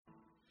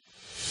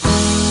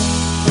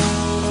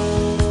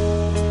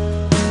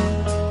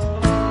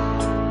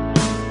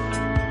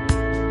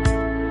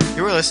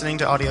listening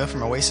to audio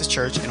from Oasis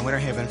Church in Winter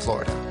Haven,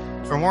 Florida.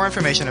 For more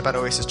information about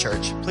Oasis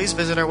Church, please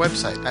visit our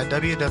website at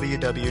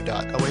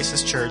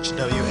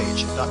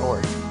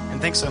www.oasischurchwh.org. And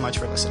thanks so much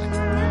for listening.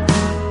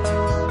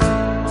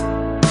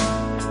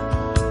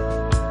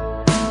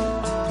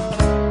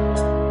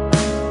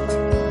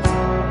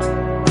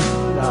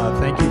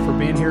 Thank you for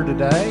being here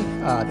today.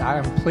 I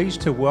am pleased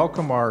to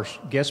welcome our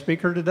guest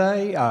speaker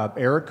today,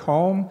 Eric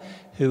Holm,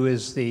 who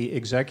is the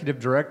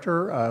Executive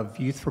Director of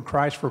Youth for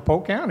Christ for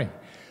Polk County.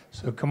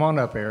 So come on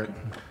up, Eric.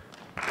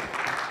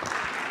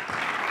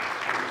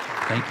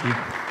 Thank you.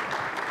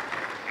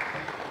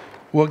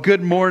 Well,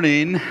 good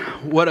morning.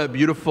 What a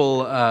beautiful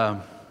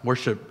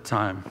worship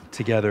time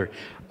together.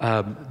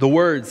 The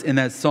words in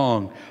that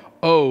song,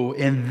 "Oh,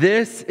 and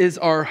this is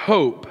our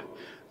hope.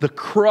 The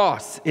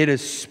cross, it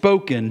is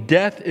spoken.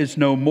 Death is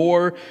no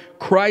more.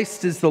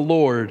 Christ is the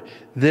Lord.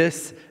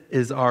 This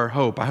is our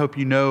hope." I hope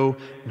you know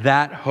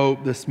that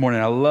hope this morning.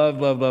 I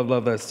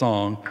love that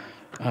song.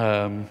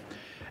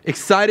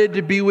 Excited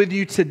to be with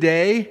you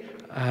today.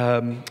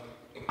 I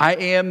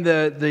am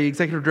the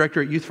Executive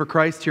Director at Youth for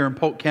Christ here in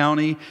Polk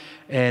County.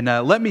 And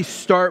let me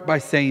start by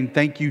saying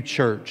thank you,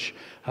 church.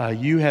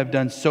 You have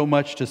done so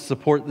much to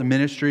support the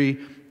ministry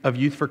of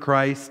Youth for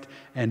Christ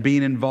and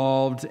being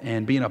involved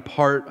and being a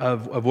part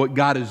of what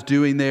God is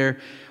doing there.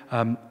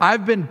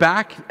 I've been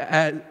back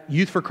at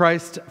Youth for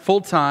Christ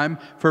full-time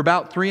for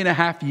about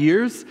 3.5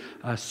 years.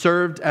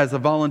 Served as a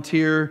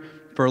volunteer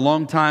for a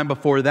long time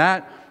before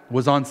that.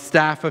 Was on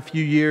staff a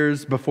few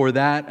years before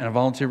that, and a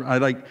volunteer.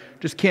 I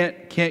just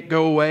can't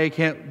go away,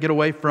 can't get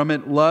away from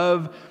it.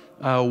 Love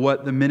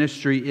what the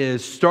ministry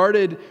is.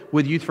 Started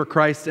with Youth for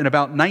Christ in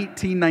about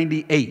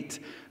 1998.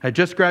 I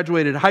just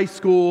graduated high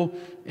school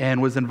and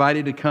was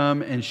invited to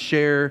come and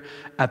share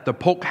at the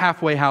Polk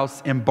Halfway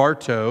House in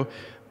Bartow.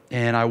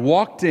 And I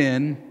walked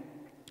in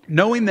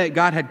knowing that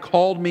God had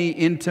called me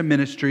into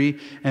ministry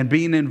and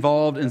being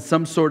involved in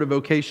some sort of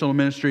vocational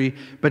ministry,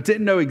 but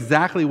didn't know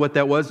exactly what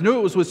that was. Knew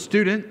it was with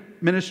student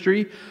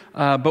ministry,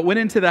 but went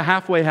into the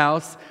halfway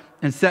house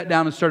and sat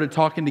down and started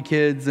talking to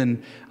kids,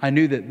 and I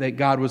knew that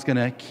God was going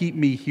to keep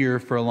me here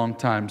for a long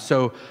time.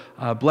 So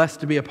blessed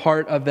to be a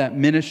part of that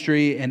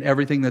ministry and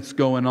everything that's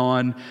going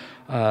on.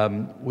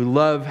 We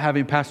love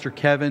having Pastor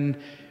Kevin.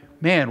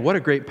 Man, what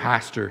a great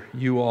pastor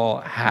you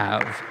all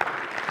have.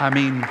 I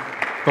mean,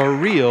 for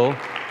real.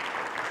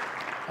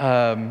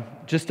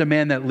 Just a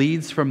man that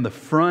leads from the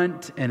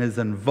front and is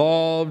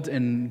involved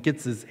and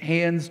gets his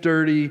hands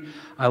dirty.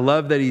 I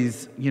love that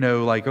he's,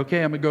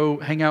 okay, I'm going to go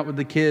hang out with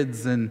the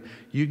kids and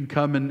you can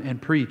come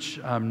and preach.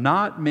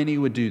 Not many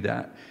would do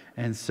that.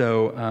 And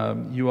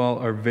so you all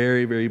are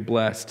very, very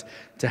blessed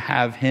to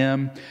have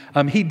him.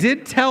 He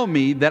did tell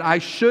me that I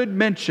should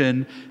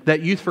mention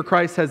that Youth for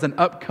Christ has an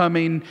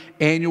upcoming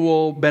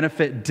annual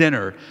benefit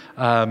dinner.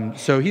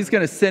 So he's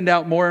going to send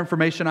out more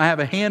information. I have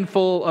a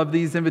handful of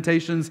these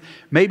invitations.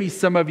 Maybe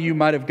some of you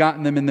might have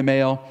gotten them in the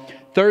mail.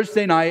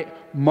 Thursday night,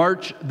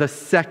 March the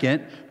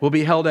 2nd, will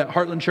be held at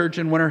Heartland Church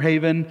in Winter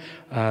Haven.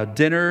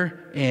 Dinner,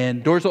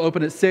 and doors will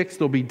open at 6.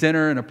 There'll be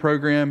dinner and a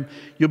program.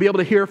 You'll be able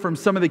to hear from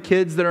some of the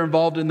kids that are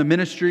involved in the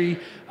ministry,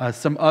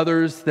 some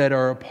others that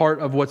are a part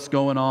of what's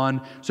going on.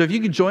 So if you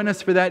can join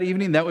us for that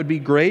evening, that would be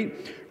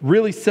great.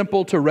 Really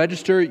simple to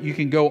register. You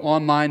can go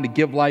online to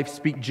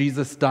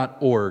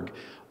givelifespeakjesus.org.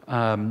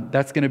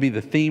 That's going to be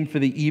the theme for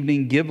the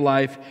evening,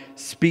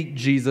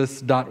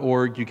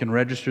 givelifespeakjesus.org. You can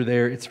register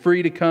there. It's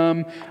free to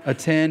come,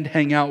 attend,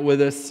 hang out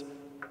with us,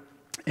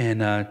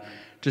 and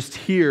just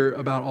hear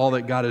about all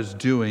that God is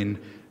doing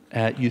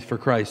at Youth for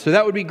Christ. So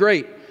that would be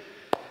great.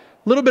 A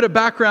little bit of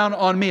background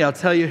on me. I'll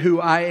tell you who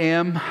I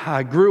am.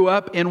 I grew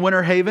up in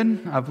Winter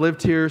Haven. I've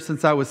lived here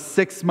since I was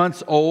 6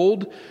 months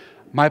old.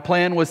 My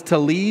plan was to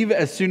leave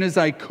as soon as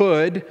I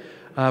could.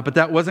 But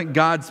that wasn't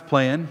God's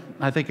plan.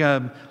 I think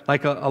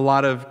like a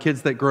lot of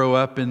kids that grow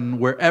up and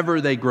wherever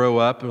they grow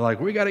up, they're like,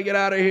 we got to get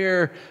out of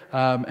here.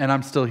 And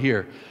I'm still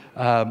here.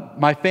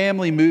 My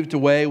family moved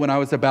away when I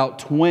was about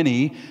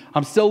 20.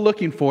 I'm still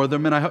looking for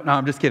them. And no,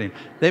 I'm just kidding.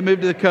 They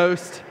moved to the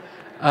coast.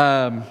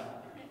 My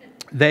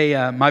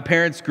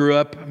parents grew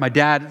up, my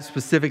dad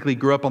specifically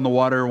grew up on the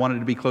water, wanted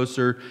to be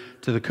closer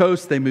to the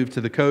coast. They moved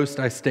to the coast.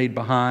 I stayed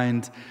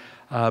behind.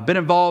 Been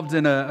involved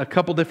in a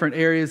couple different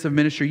areas of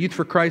ministry, Youth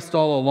for Christ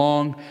all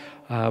along,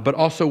 but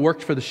also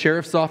worked for the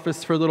sheriff's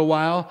office for a little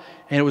while.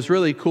 And it was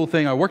really a cool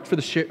thing. I worked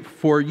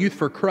for Youth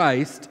for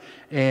Christ,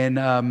 and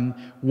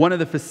one of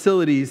the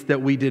facilities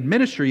that we did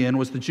ministry in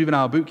was the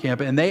juvenile boot camp,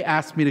 and they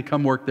asked me to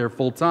come work there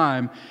full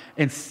time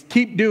and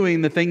keep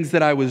doing the things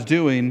that I was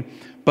doing,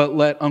 but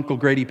let Uncle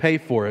Grady pay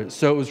for it.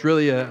 So it was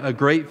really a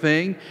great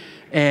thing,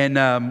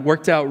 and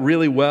worked out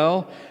really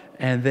well.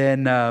 And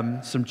then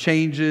some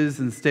changes,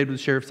 and stayed with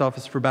the sheriff's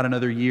office for about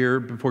another year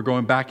before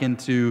going back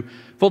into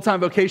full-time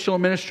vocational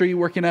ministry,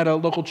 working at a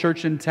local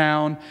church in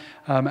town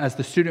as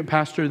the student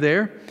pastor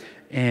there,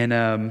 and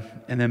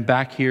then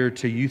back here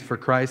to Youth for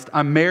Christ.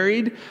 I'm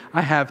married.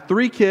 I have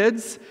 3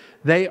 kids.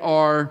 They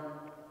are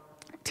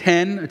a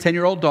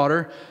 10-year-old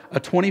daughter, a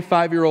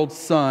 25-year-old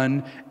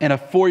son, and a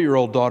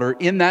 4-year-old daughter,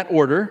 in that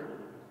order.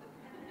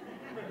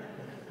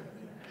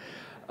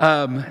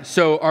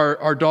 So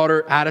our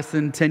daughter,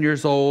 Addison, 10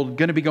 years old,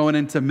 going to be going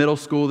into middle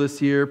school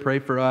this year. Pray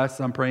for us.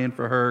 I'm praying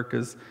for her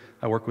because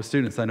I work with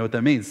students. I know what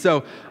that means.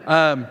 So,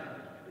 and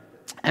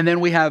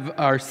then we have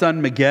our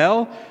son,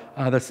 Miguel.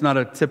 That's not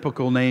a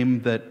typical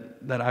name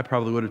that I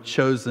probably would have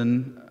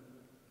chosen.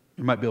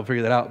 You might be able to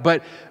figure that out.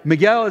 But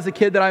Miguel is a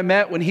kid that I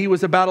met when he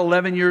was about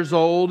 11 years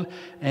old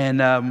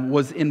and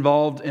was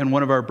involved in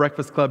one of our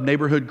Breakfast Club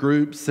neighborhood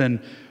groups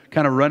and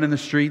kind of running the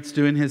streets,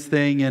 doing his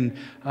thing. And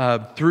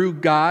through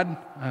God,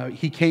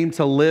 he came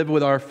to live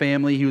with our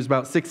family. He was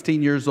about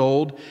 16 years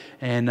old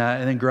and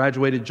then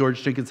graduated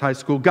George Jenkins High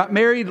School. Got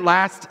married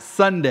last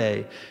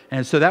Sunday.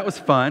 And so that was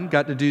fun.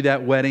 Got to do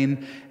that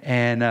wedding.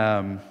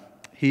 And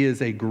he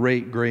is a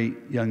great, great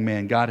young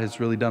man. God has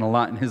really done a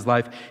lot in his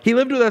life. He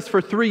lived with us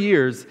for 3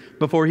 years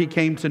before he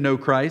came to know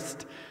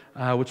Christ,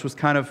 which was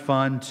kind of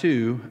fun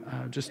too,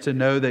 just to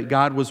know that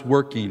God was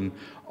working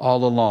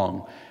all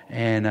along.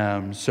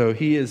 And so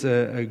he is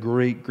a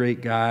great,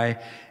 great guy.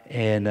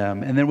 And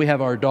then we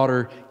have our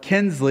daughter,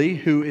 Kinsley,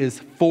 who is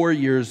 4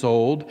 years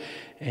old.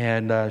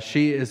 And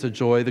she is a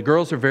joy. The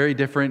girls are very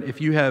different. If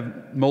you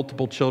have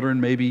multiple children,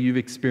 maybe you've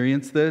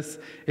experienced this.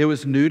 It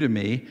was new to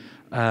me.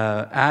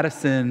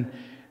 Addison,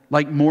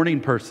 like morning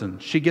person,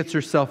 she gets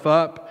herself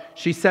up.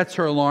 She sets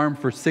her alarm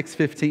for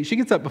 6:15. She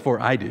gets up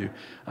before I do.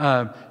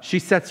 She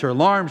sets her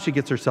alarm. She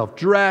gets herself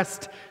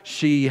dressed.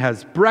 She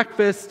has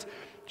breakfast.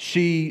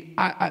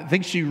 I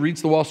think she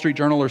reads the Wall Street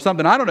Journal or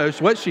something. I don't know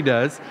what she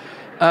does.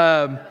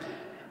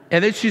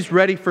 And then she's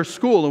ready for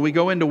school. And we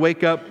go in to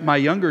wake up my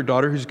younger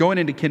daughter, who's going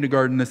into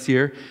kindergarten this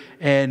year.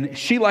 And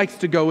she likes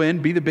to go in,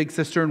 be the big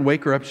sister, and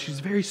wake her up. She's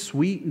very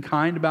sweet and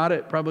kind about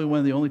it, probably one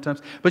of the only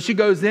times. But she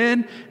goes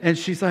in, and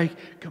she's like,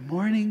 "Good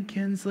morning,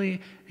 Kinsley."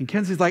 And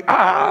Kinsley's like,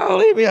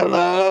 "Leave me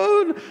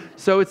alone."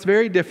 So it's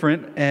very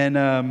different, and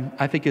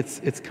I think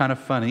it's kind of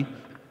funny.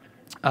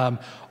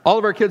 All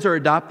of our kids are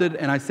adopted,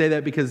 and I say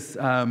that because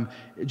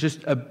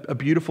just a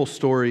beautiful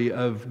story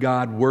of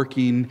God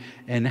working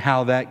and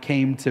how that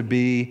came to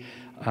be.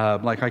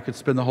 Like I could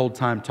spend the whole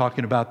time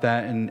talking about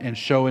that and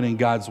showing in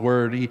God's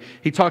Word.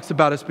 He talks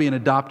about us being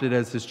adopted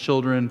as His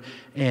children,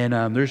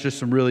 and there's just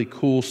some really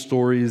cool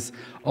stories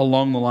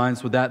along the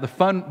lines with that.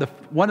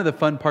 One of the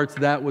fun parts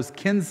of that was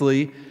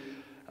Kinsley.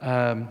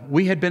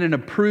 We had been an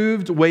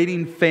approved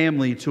waiting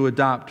family to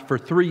adopt for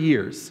 3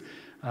 years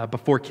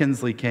before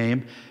Kinsley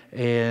came.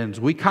 And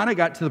we kind of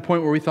got to the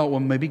point where we thought, well,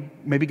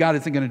 maybe God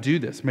isn't going to do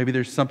this. Maybe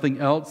there's something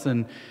else.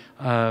 And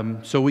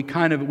so we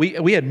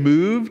had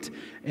moved,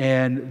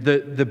 and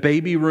the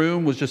baby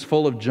room was just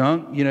full of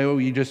junk. You know,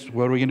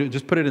 what are we going to do?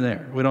 Just put it in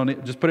there.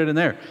 Just put it in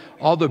there.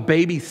 All the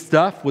baby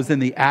stuff was in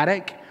the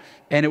attic.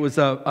 And it was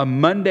a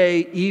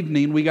Monday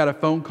evening. We got a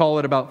phone call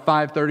at about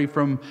 5:30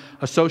 from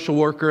a social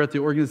worker at the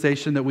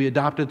organization that we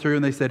adopted through.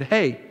 And they said,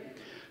 "Hey,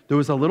 there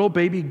was a little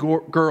baby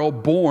girl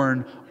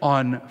born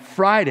on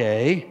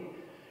Friday.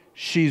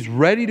 She's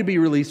ready to be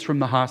released from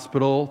the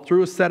hospital.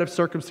 Through a set of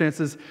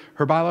circumstances,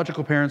 her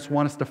biological parents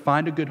want us to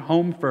find a good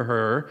home for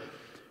her.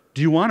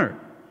 Do you want her?"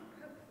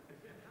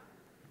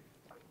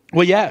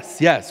 Well,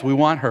 yes, we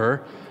want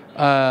her.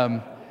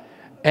 And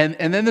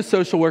then the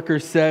social worker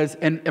says,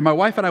 and my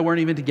wife and I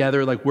weren't even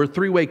together, like we're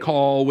three-way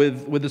call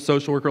with the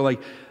social worker,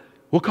 like,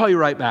 "We'll call you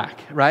right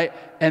back," right?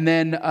 And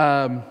then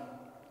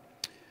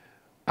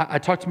I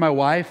talked to my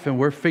wife, and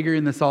we're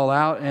figuring this all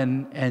out,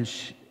 and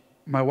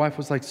my wife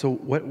was like, "So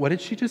what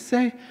did she just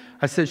say?"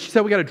 She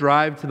said we got to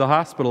drive to the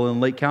hospital in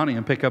Lake County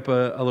and pick up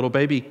a little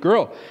baby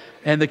girl.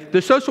 And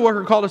the social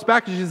worker called us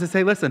back, and she said,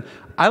 "Hey, listen,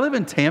 I live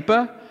in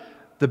Tampa.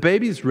 The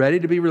baby's ready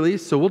to be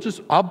released, so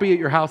I'll be at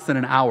your house in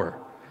an hour."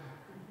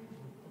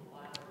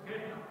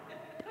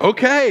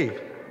 "Okay,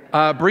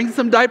 bring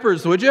some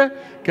diapers, would you?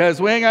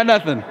 Because we ain't got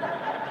nothing."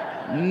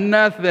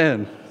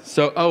 Nothing.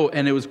 So,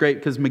 and it was great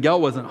because Miguel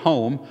wasn't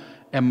home,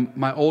 and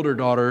my older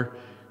daughter,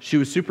 she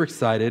was super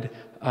excited.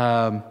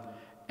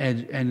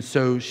 And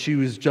so she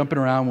was jumping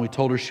around. We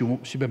told her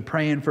she'd been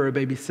praying for a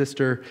baby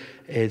sister.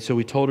 And so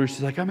we told her,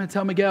 she's like, "I'm going to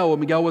tell Miguel." Well,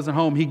 Miguel wasn't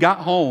home. He got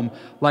home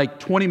like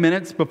 20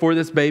 minutes before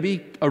this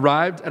baby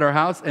arrived at our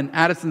house. And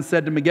Addison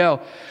said to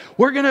Miguel,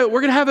 we're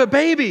gonna have a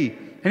baby.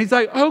 And he's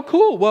like, "Oh,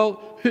 cool.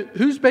 Well,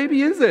 whose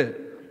baby is it?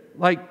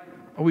 Like,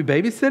 are we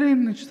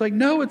babysitting?" And she's like,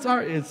 "No, it's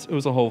ours." It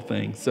was a whole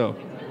thing. So,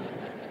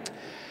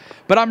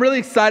 but I'm really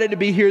excited to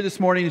be here this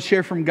morning and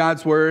share from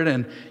God's Word.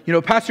 And,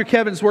 Pastor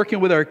Kevin's working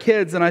with our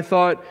kids. And I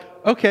thought,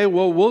 okay,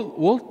 well,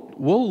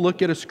 we'll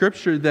look at a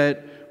scripture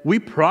that we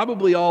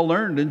probably all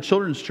learned in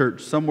children's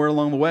church somewhere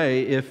along the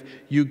way if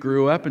you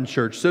grew up in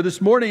church. So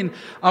this morning,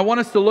 I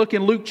want us to look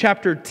in Luke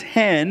chapter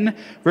 10,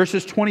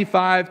 verses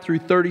 25 through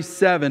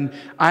 37.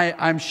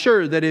 I'm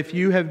sure that if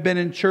you have been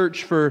in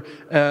church for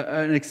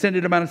an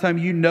extended amount of time,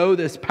 you know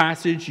this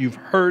passage, you've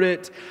heard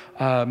it.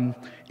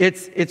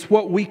 It's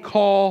what we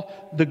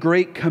call the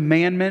Great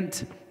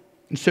Commandment.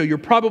 So you're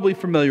probably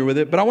familiar with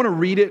it, but I want to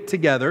read it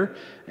together,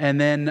 and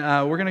then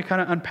we're going to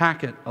kind of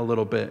unpack it a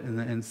little bit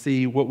and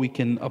see what we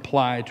can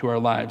apply to our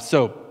lives.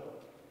 So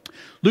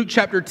Luke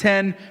chapter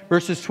 10,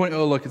 verses 20.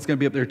 Oh, look, it's going to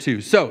be up there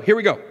too. So here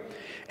we go.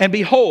 "And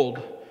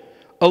behold,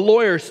 a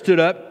lawyer stood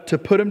up to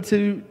put him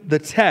to the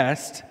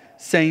test,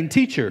 saying,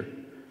 "Teacher,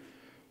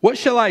 what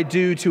shall I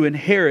do to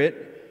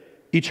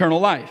inherit eternal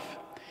life?"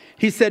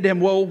 He said to him,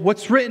 "Well,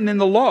 what's written in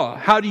the law?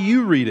 How do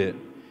you read it?"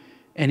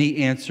 And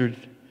he answered,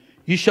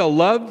 "You shall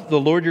love the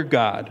Lord your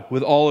God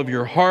with all of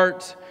your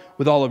heart,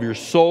 with all of your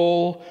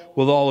soul,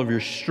 with all of your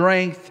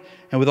strength,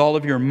 and with all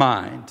of your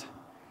mind,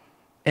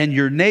 and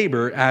your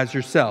neighbor as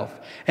yourself."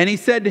 And he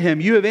said to him,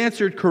 "You have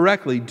answered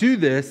correctly. Do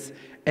this,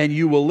 and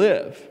you will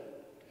live."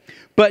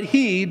 But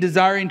he,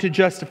 desiring to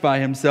justify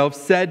himself,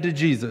 said to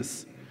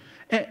Jesus,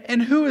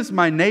 "And who is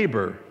my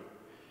neighbor?"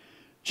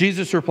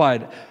 Jesus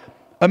replied,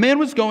 "A man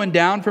was going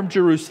down from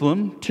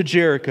Jerusalem to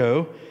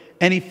Jericho,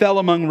 and he fell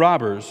among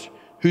robbers,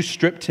 who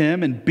stripped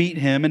him and beat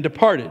him and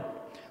departed,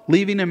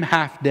 leaving him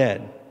half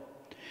dead.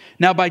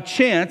 Now by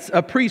chance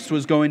a priest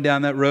was going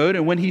down that road,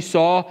 and when he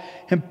saw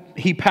him,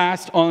 he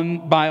passed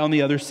on by on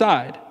the other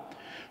side.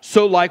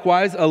 So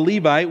likewise a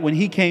Levite, when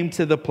he came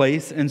to the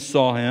place and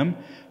saw him,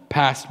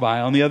 passed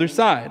by on the other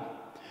side.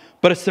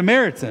 But a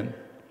Samaritan,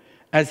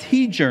 as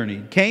he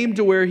journeyed, came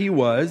to where he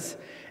was,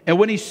 and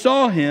when he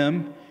saw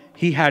him,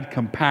 he had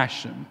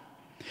compassion.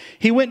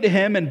 He went to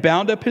him and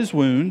bound up his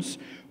wounds,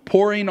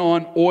 pouring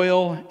on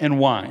oil and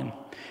wine.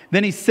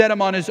 Then he set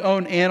him on his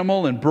own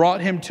animal and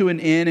brought him to an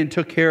inn and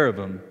took care of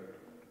him.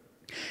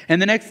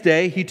 And the next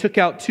day he took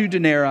out 2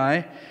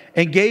 denarii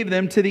and gave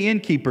them to the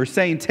innkeeper,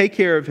 saying, "Take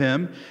care of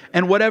him,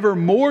 and whatever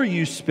more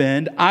you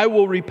spend, I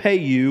will repay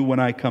you when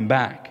I come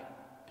back."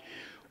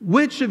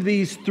 Which of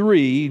these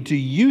 3 do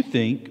you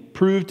think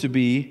proved to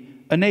be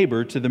a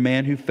neighbor to the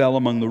man who fell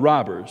among the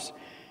robbers?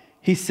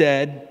 He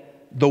said,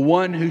 "The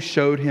one who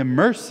showed him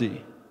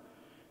mercy."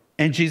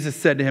 And Jesus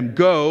said to him,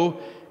 "Go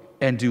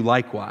and do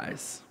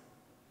likewise."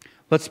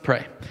 Let's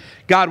pray.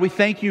 God, we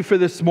thank you for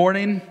this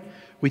morning.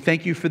 We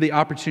thank you for the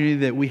opportunity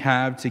that we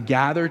have to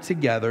gather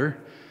together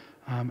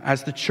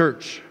as the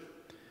church,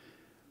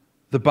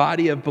 the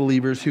body of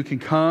believers who can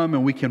come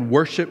and we can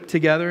worship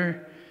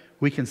together.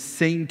 We can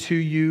sing to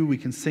you. We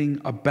can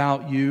sing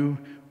about you.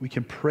 We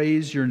can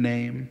praise your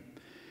name.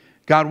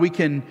 God, we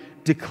can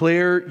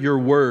declare your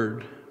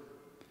word.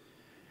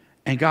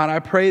 And God, I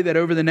pray that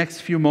over the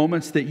next few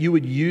moments that you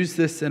would use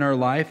this in our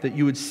life, that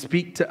you would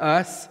speak to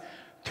us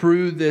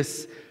through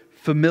this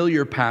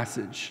familiar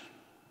passage.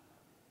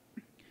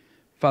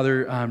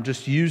 Father,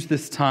 just use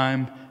this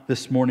time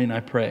this morning, I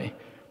pray.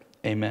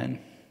 Amen.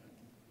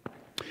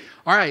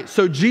 All right,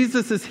 so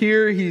Jesus is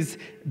here. He's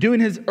doing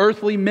his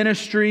earthly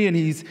ministry, and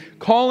he's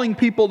calling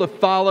people to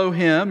follow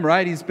him,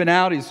 right? He's been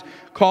out, he's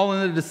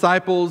calling the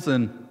disciples,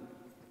 and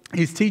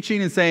he's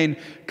teaching and saying,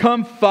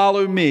 "Come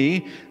follow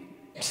me."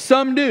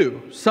 Some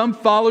do. Some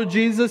follow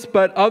Jesus,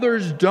 but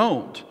others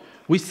don't.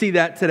 We see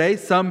that today.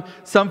 Some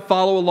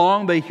follow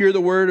along. They hear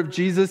the word of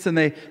Jesus and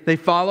they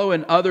follow,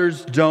 and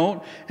others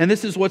don't. And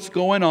this is what's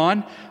going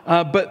on.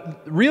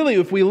 But really,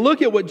 if we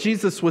look at what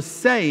Jesus was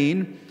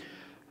saying,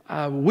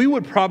 we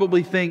would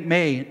probably think,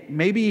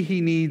 maybe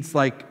he needs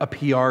like a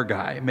PR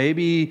guy.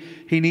 Maybe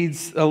he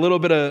needs a little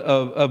bit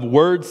of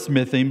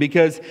wordsmithing,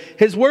 because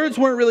his words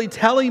weren't really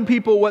telling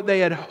people what they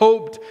had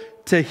hoped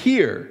to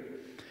hear.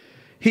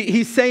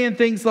 He's saying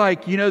things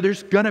like,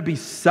 there's going to be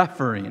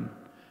suffering.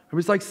 It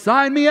was like,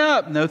 sign me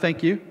up. No,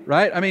 thank you,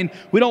 right? I mean,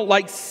 we don't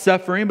like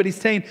suffering, but he's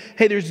saying,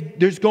 hey,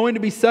 there's going to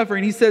be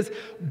suffering. He says,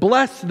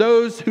 bless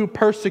those who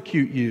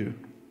persecute you.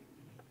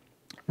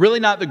 Really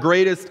not the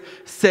greatest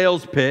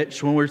sales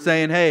pitch when we're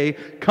saying, hey,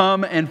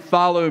 come and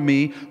follow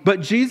me.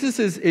 But Jesus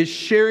is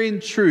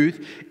sharing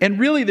truth. And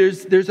really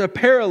there's a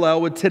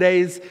parallel with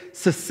today's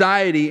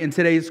society and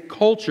today's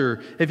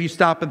culture if you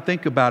stop and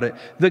think about it.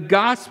 The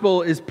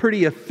gospel is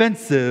pretty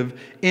offensive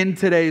in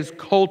today's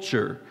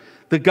culture.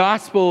 The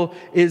gospel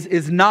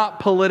is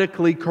not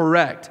politically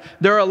correct.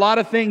 There are a lot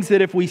of things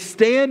that if we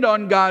stand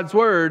on God's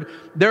word,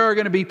 there are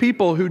going to be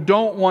people who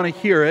don't want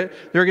to hear it.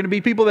 There are going to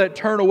be people that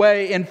turn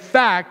away. In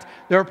fact,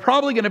 there are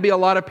probably going to be a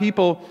lot of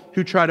people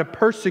who try to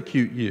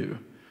persecute you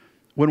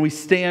when we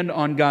stand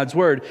on God's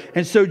word.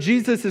 And so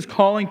Jesus is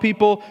calling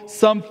people.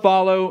 Some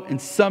follow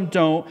and some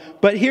don't.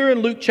 But here in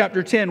Luke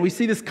chapter 10, we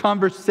see this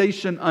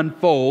conversation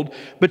unfold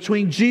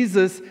between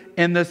Jesus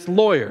and this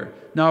lawyer.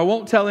 Now, I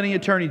won't tell any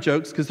attorney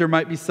jokes because there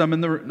might be some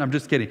in the room. I'm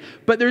just kidding.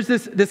 But there's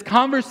this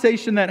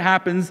conversation that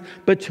happens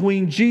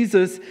between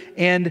Jesus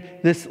and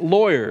this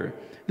lawyer.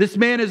 This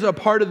man is a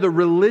part of the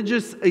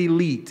religious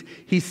elite.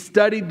 He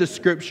studied the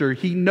scripture.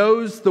 He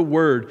knows the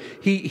word.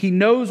 He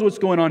knows what's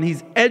going on.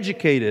 He's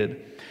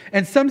educated.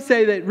 And some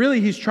say that really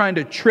he's trying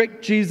to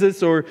trick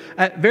Jesus, or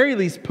at very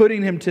least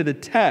putting him to the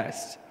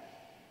test.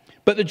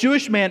 But the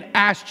Jewish man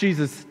asked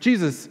Jesus,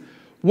 "Jesus,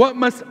 what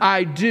must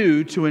I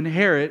do to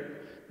inherit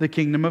the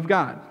kingdom of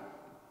God?"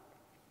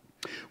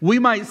 We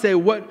might say,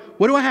 what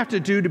do I have to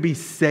do to be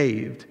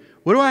saved?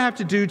 What do I have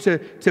to do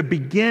to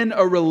begin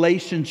a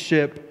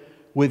relationship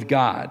with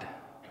God?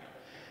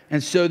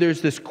 And so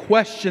there's this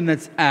question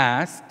that's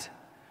asked,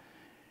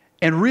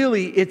 and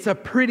really it's a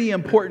pretty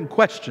important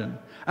question.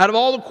 Out of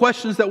all the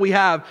questions that we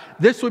have,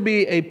 this would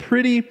be a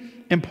pretty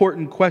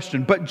important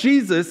question. But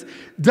Jesus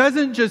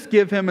doesn't just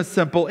give him a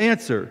simple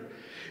answer.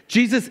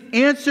 Jesus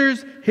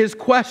answers his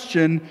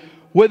question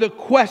with a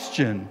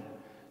question.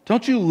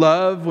 Don't you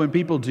love when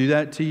people do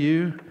that to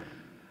you?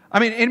 I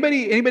mean,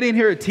 anybody in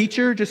here a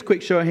teacher? Just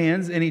quick show of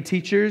hands. Any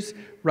teachers?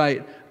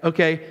 Right.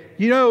 Okay.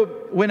 You know,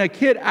 when a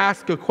kid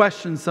asks a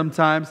question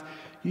sometimes,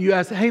 you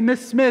ask, hey,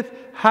 Miss Smith,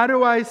 how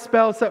do I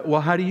spell so?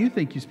 Well, how do you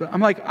think you spell?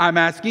 I'm like, I'm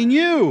asking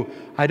you.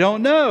 I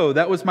don't know.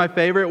 That was my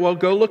favorite. Well,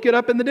 go look it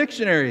up in the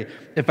dictionary.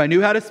 If I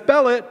knew how to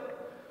spell it.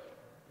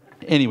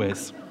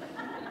 Anyways.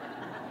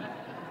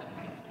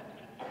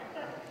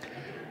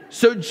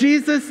 So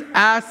Jesus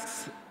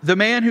asks the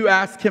man who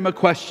asked him a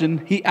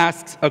question, he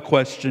asks a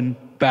question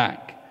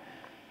back.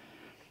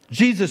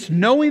 Jesus,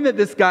 knowing that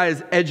this guy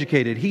is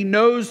educated, he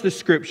knows the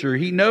scripture,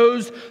 he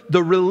knows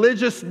the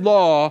religious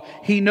law,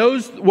 he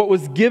knows what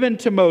was given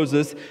to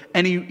Moses,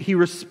 and he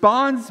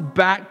responds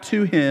back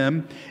to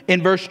him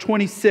in verse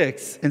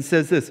 26 and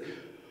says this,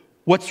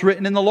 what's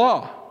written in the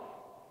law?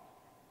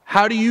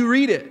 How do you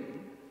read it?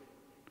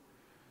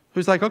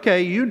 Who's like,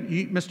 okay, you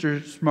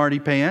Mr. Smarty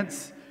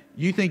Pants,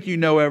 you think you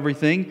know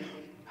everything.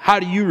 How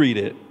do you read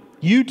it?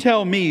 You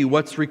tell me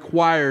what's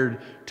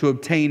required to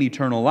obtain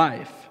eternal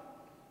life.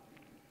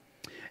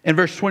 In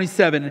verse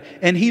 27,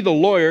 and he, the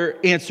lawyer,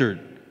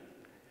 answered.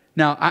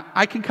 Now,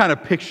 I can kind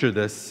of picture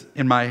this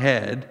in my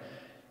head.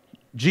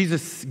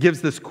 Jesus gives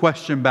this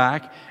question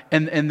back,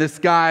 and this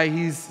guy,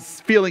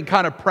 he's feeling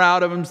kind of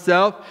proud of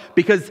himself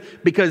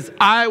because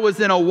I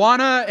was in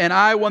Awana, and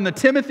I won the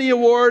Timothy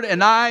Award,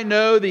 and I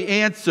know the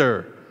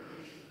answer.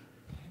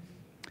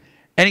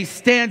 And he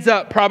stands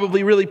up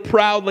probably really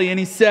proudly, and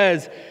he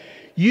says,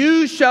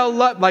 you shall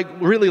love, like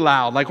really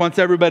loud, like wants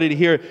everybody to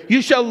hear,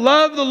 you shall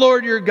love the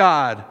Lord your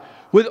God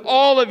with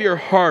all of your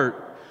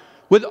heart,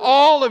 with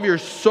all of your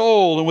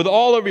soul, and with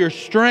all of your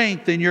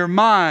strength and your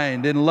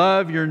mind, and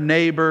love your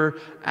neighbor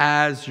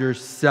as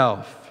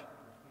yourself.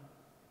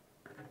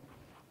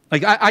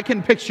 Like I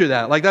can picture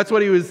that. Like that's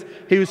what he was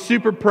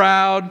super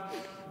proud.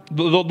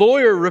 The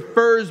lawyer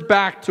refers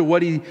back to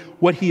what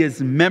he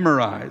has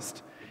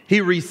memorized. He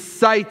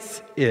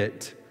recites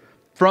it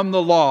from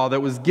the law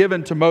that was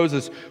given to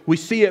Moses. We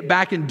see it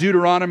back in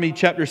Deuteronomy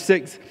chapter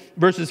 6,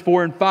 verses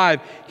 4 and 5.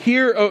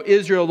 Hear, O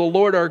Israel, the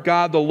Lord our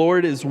God, the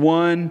Lord is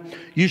one.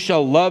 You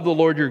shall love the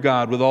Lord your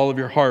God with all of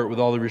your heart, with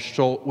all of your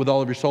soul, and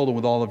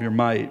with all of your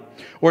might.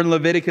 Or in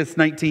Leviticus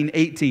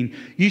 19:18,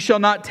 you shall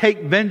not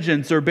take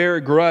vengeance or bear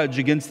a grudge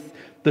against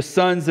the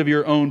sons of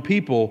your own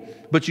people,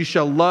 but you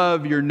shall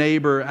love your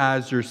neighbor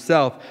as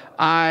yourself.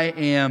 I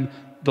am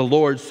the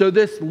Lord. So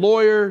this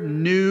lawyer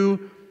knew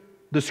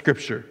the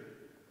scripture.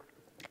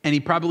 And he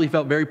probably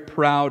felt very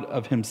proud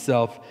of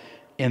himself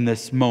in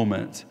this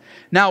moment.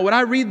 Now, when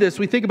I read this,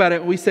 we think about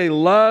it, we say,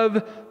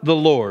 love the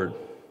Lord.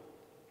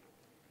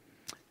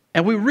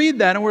 And we read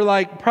that and we're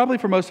like, probably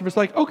for most of us,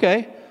 like,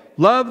 okay,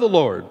 love the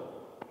Lord.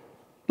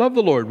 Love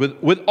the Lord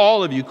with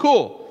all of you.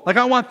 Cool. Like,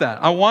 I want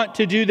that. I want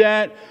to do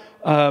that.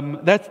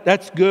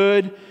 That's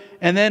good.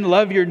 And then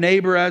love your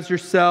neighbor as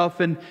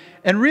yourself. And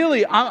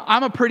really,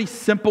 I'm a pretty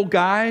simple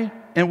guy.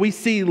 And we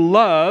see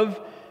love.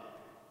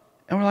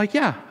 And we're like,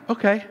 yeah,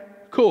 okay.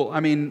 Cool. I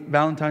mean,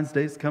 Valentine's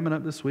Day is coming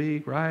up this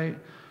week, right?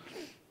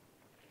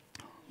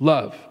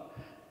 Love.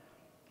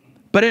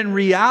 But in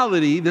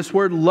reality, this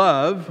word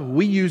love,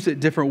 we use it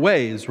different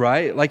ways,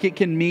 right? Like it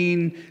can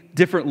mean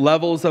different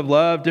levels of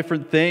love,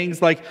 different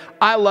things. Like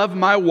I love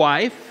my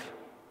wife,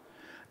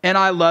 and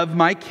I love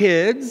my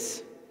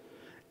kids,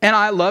 and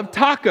I love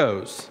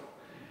tacos.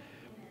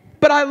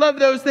 But I love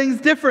those things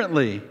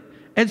differently.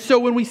 And so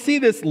when we see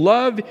this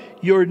love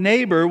your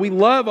neighbor, we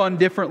love on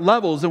different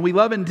levels, and we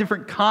love in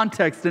different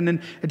contexts and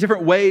in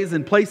different ways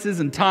and places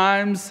and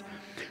times.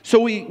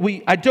 So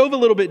I dove a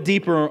little bit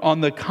deeper on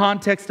the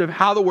context of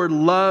how the word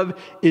love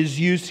is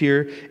used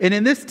here. And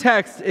in this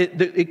text,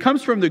 it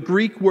comes from the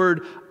Greek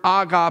word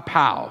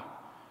agapao.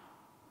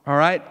 All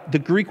right? The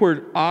Greek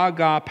word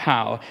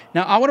agapao.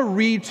 Now, I want to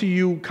read to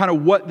you kind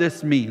of what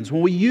this means.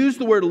 When we use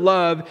the word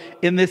love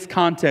in this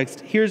context,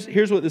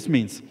 here's what this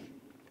means.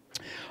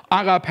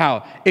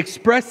 Agapao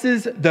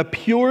expresses the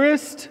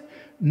purest,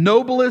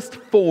 noblest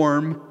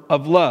form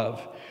of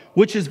love,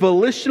 which is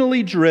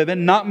volitionally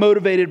driven, not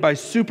motivated by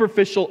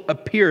superficial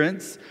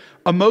appearance,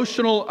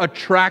 emotional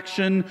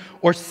attraction,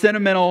 or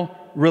sentimental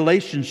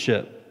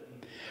relationship.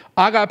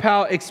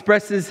 Agapao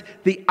expresses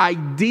the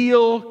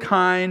ideal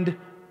kind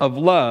of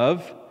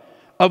love,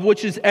 of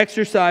which is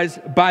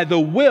exercised by the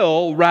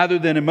will rather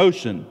than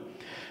emotion,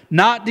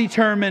 not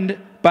determined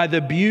by the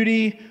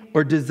beauty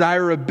or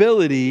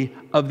desirability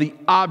of the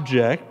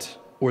object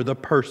or the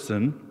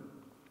person,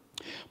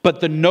 but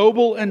the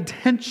noble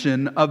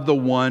intention of the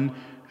one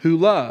who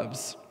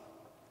loves.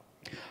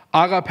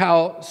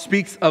 Agapao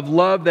speaks of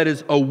love that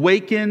is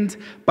awakened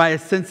by a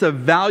sense of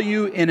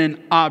value in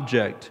an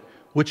object,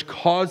 which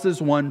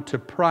causes one to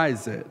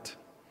prize it.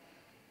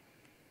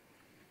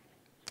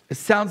 It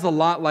sounds a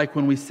lot like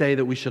when we say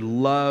that we should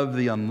love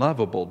the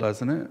unlovable,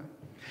 doesn't it?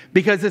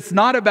 Because it's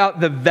not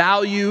about the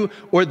value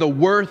or the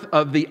worth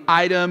of the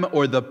item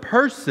or the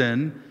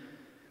person.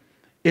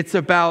 It's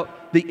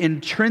about the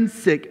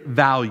intrinsic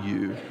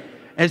value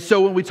And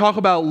so when we talk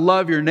about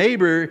love your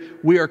neighbor,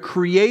 we are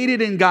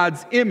created in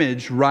God's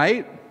image,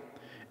 right?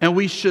 And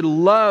we should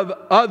love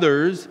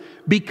others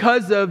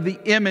because of the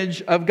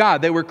image of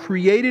God. They were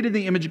created in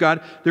the image of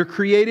God. They're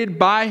created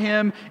by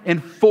Him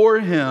and for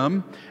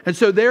Him. And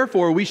so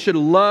therefore, we should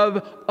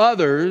love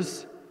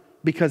others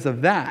because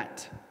of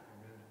that.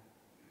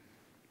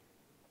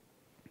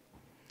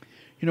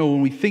 You know,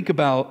 when we think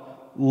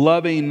about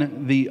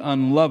loving the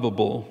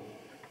unlovable,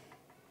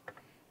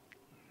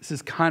 this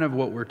is kind of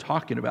what we're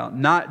talking about.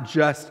 Not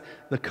just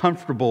the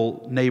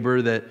comfortable neighbor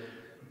that,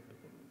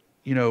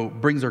 you know,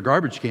 brings our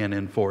garbage can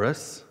in for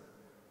us.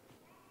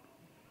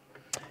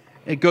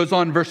 It goes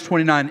on in verse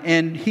 29.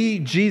 And he,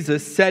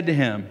 Jesus, said to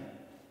him,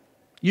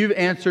 "You've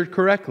answered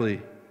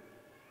correctly.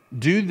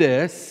 Do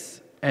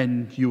this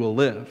and you will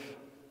live."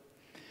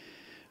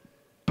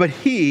 But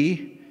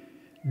he,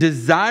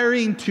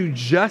 desiring to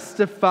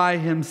justify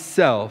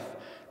himself,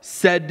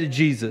 said to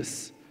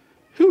Jesus,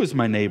 "Who is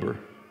my neighbor?"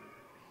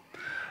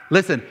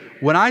 Listen,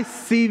 when I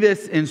see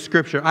this in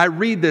Scripture, I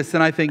read this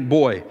and I think,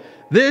 boy,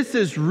 this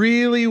is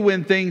really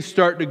when things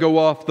start to go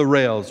off the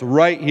rails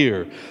right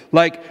here.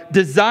 Like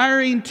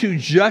desiring to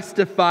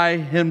justify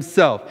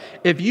himself.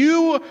 If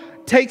you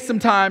take some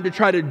time to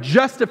try to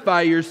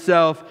justify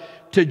yourself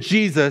to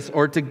Jesus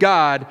or to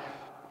God,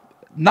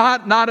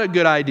 not a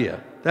good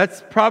idea.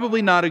 That's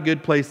probably not a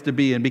good place to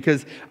be in,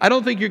 because I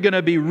don't think you're going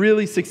to be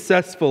really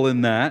successful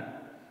in that.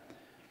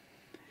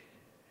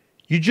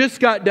 You just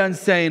got done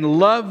saying,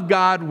 love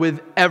God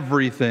with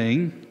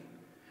everything,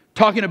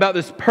 talking about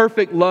this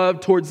perfect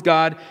love towards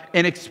God,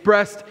 and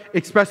expressed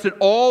in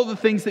all the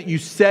things that you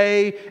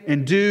say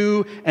and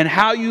do and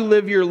how you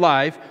live your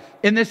life.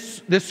 And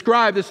this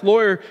scribe, this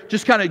lawyer,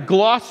 just kind of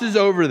glosses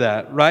over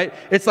that, right?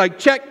 It's like,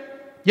 check,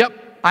 yep,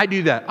 I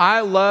do that.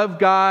 I love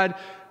God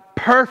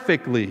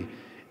perfectly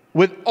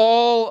with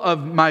all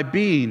of my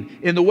being,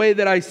 in the way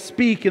that I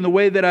speak, in the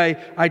way that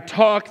I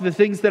talk, the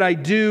things that I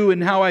do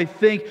and how I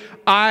think.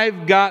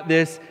 I've got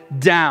this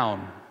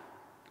down.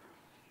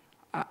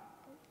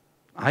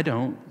 I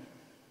don't.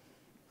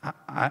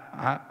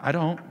 I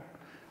don't.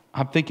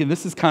 I'm thinking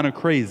this is kind of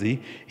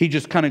crazy. He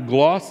just kind of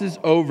glosses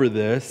over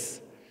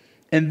this.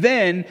 And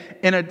then,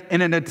 in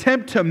an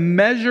attempt to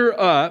measure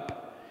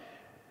up,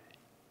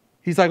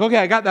 he's like, okay,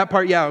 I got that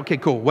part. Yeah, okay,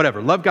 cool,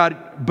 whatever. Love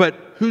God, but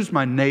who's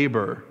my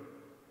neighbor?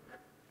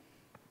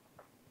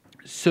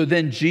 So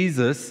then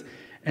Jesus,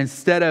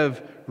 instead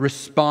of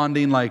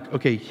responding like,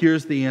 okay,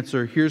 here's the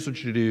answer, here's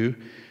what you do,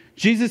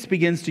 Jesus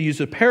begins to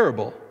use a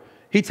parable.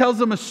 He tells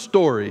them a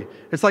story.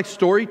 It's like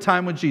story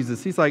time with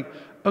Jesus. He's like,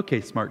 okay,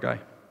 smart guy,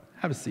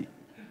 have a seat.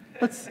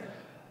 Let's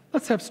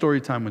have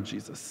story time with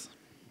Jesus.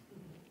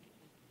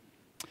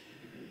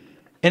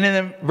 And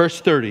then verse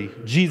 30,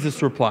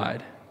 Jesus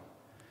replied,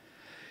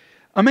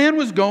 "A man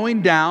was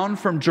going down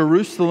from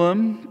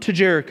Jerusalem to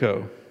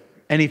Jericho,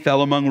 and he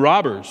fell among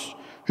robbers,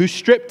 who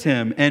stripped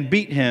him and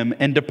beat him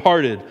and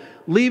departed,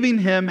 leaving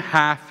him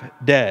half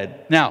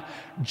dead." Now,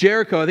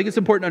 Jericho, I think it's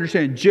important to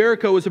understand,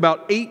 Jericho is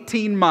about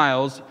 18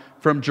 miles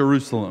from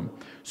Jerusalem.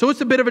 So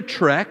it's a bit of a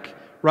trek,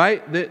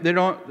 right? We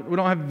don't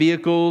have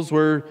vehicles.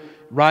 We're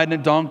riding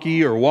a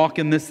donkey or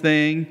walking this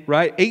thing,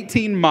 right?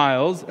 18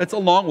 miles, that's a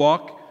long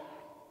walk.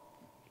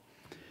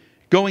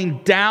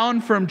 Going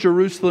down from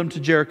Jerusalem to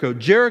Jericho.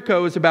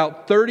 Jericho is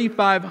about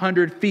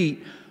 3,500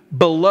 feet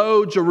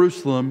below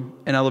Jerusalem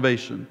in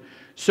elevation.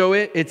 So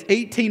it's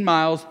 18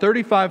 miles,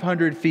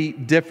 3,500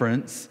 feet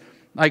difference.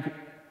 Like,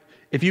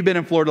 if you've been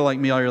in Florida like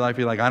me all your life,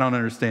 you're like, I don't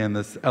understand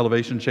this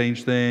elevation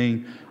change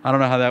thing. I don't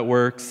know how that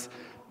works.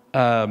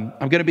 I'm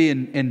going to be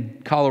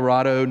in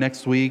Colorado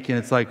next week, and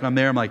it's like, I'm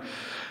there, I'm like,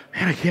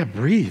 man, I can't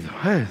breathe.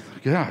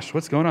 Gosh,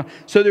 what's going on?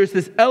 So there's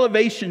this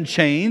elevation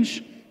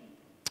change.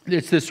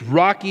 It's this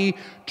rocky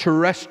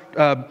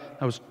terrestrial.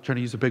 I was trying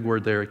to use a big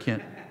word there. I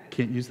can't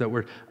use that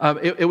word.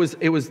 It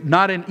was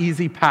not an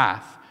easy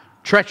path.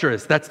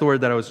 Treacherous, that's the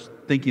word that I was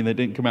thinking that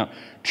didn't come out.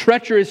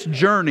 Treacherous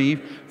journey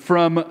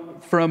from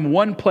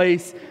one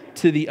place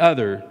to the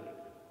other.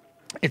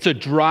 It's a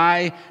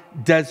dry,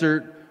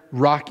 desert,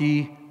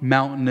 rocky,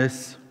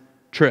 mountainous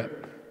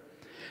trip.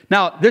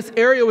 Now, this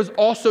area was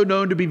also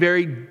known to be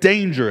very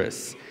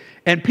dangerous.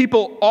 And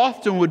people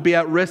often would be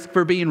at risk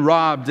for being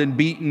robbed and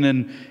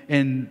beaten,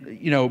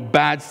 and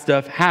bad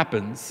stuff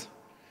happens.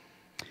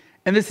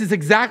 And this is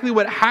exactly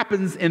what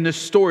happens in the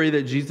story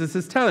that Jesus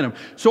is telling them.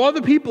 So all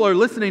the people are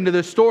listening to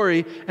this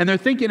story, and they're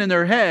thinking in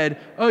their head,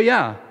 oh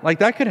yeah, like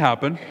that could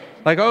happen.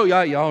 Like, oh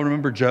yeah, y'all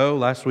remember Joe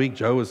last week?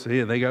 Joe was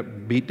here, they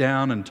got beat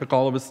down and took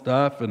all of his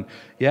stuff. And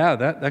yeah,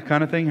 that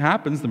kind of thing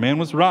happens. The man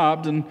was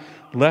robbed and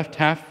left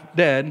half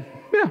dead.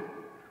 Yeah.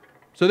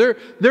 So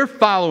they're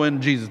following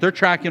Jesus. They're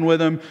tracking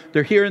with him.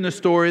 They're hearing the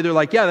story. They're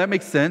like, yeah, that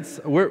makes sense.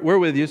 We're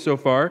with you so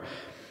far.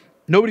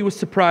 Nobody was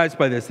surprised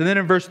by this. And then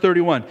in verse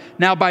 31,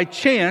 now by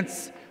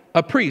chance,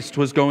 a priest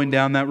was going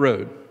down that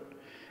road.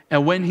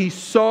 And when he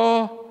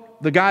saw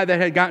the guy that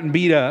had gotten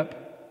beat up,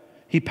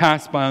 he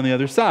passed by on the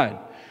other side.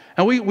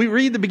 And we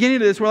read the beginning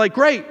of this. We're like,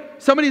 great,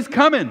 somebody's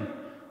coming.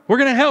 We're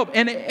going to help.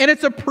 And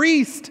it's a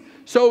priest.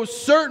 So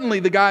certainly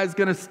the guy's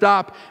going to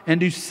stop and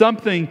do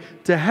something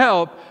to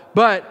help.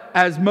 But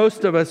as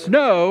most of us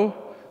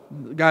know,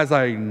 the guy's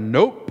like,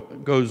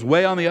 nope, goes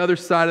way on the other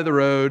side of the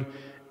road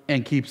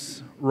and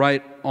keeps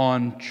right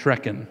on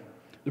trekking.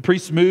 The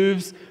priest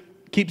moves,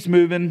 keeps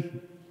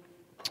moving.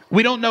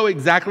 We don't know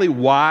exactly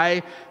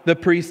why the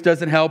priest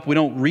doesn't help. We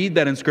don't read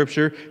that in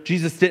Scripture.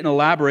 Jesus didn't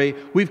elaborate.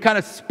 We've kind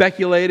of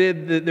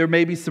speculated that there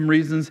may be some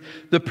reasons.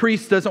 The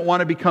priest doesn't want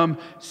to become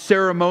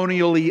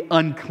ceremonially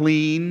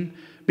unclean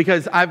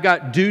because I've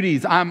got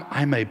duties.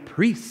 I'm a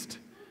priest.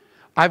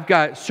 I've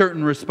got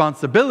certain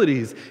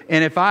responsibilities.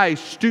 And if I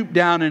stoop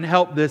down and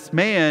help this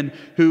man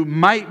who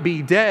might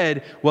be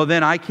dead, well,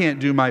 then I can't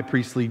do my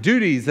priestly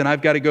duties. And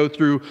I've got to go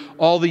through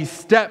all these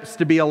steps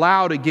to be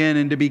allowed again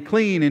and to be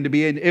clean and to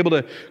be able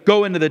to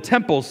go into the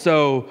temple.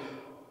 So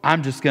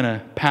I'm just going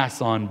to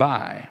pass on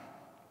by.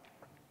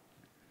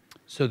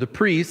 So the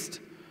priest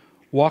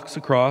walks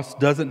across,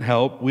 doesn't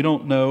help. We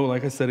don't know,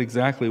 like I said,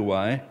 exactly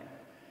why.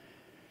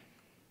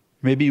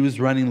 Maybe he was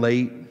running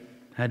late,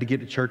 had to get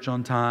to church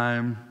on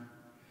time.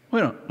 We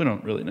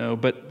don't really know,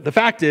 but the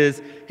fact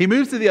is, he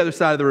moves to the other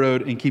side of the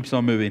road and keeps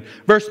on moving.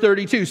 Verse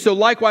 32, so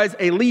likewise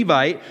a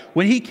Levite,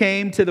 when he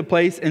came to the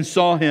place and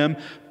saw him,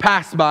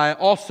 passed by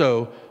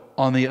also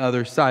on the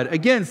other side.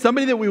 Again,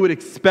 somebody that we would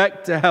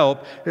expect to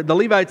help. The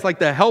Levite's like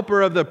the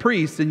helper of the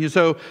priest, and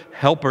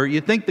helper.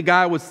 You think the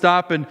guy would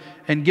stop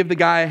and give the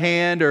guy a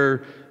hand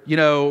or,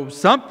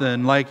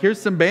 something like, here's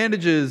some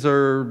bandages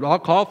or I'll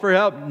call for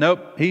help.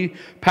 Nope, he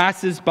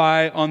passes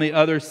by on the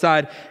other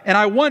side. And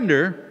I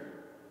wonder,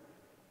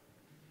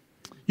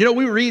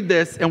 we read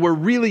this and we're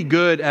really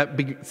good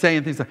at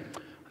saying things like,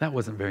 that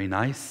wasn't very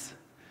nice.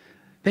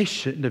 They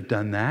shouldn't have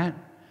done that.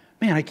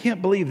 Man, I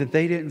can't believe that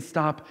they didn't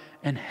stop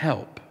and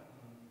help.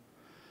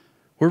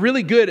 We're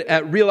really good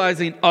at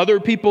realizing other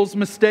people's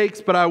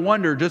mistakes, but I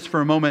wonder just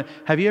for a moment,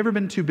 have you ever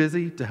been too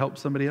busy to help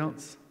somebody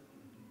else?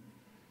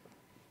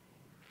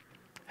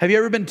 Have you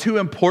ever been too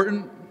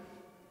important?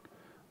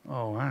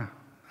 Oh, wow,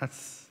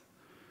 that's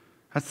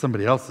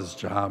somebody else's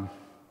job.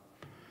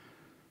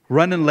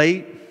 Running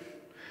late?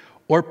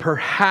 Or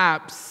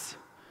perhaps,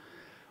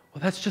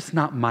 well, that's just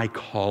not my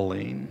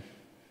calling.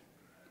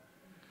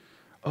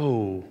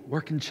 Oh,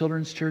 work in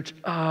children's church?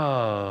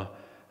 Oh,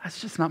 that's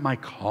just not my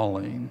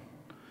calling.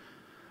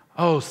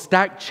 Oh,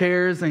 stack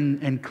chairs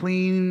and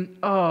clean?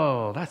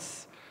 Oh,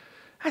 that's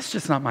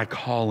just not my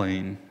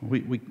calling.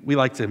 We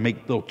like to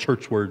make little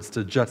church words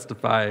to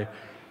justify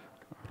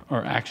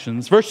our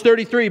actions. Verse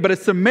 33, but a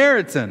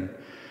Samaritan,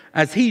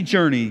 as he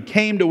journeyed,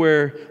 came to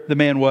where the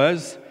man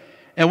was.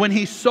 And when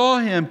he saw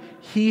him,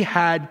 he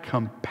had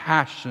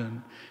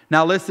compassion.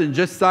 Now listen,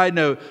 just side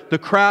note, the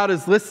crowd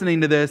is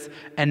listening to this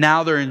and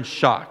now they're in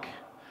shock.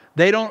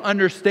 They don't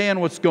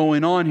understand what's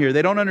going on here.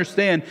 They don't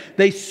understand.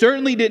 They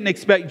certainly didn't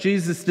expect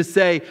Jesus to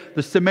say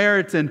the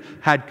Samaritan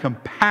had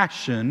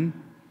compassion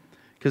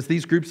because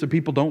these groups of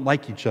people don't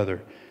like each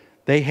other.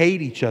 They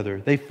hate each other.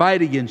 They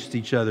fight against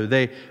each other.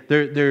 They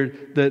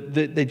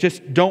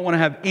just don't want to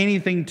have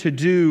anything to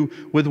do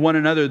with one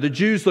another. The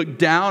Jews looked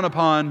down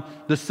upon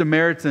the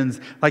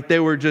Samaritans like they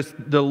were just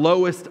the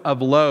lowest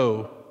of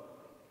low.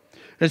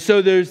 And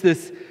so there's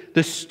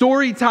the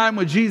story time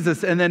with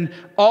Jesus, and then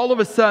all of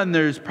a sudden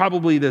there's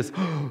probably this,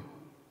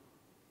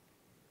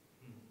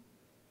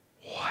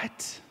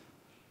 what?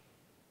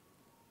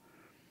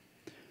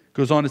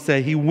 Goes on to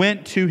say, he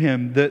went to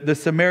him. The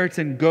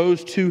Samaritan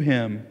goes to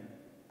him.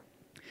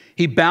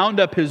 He bound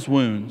up his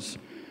wounds,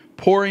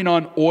 pouring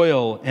on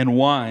oil and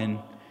wine.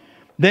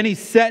 Then he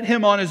set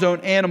him on his own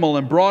animal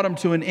and brought him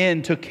to an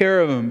inn, took care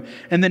of him.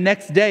 And the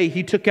next day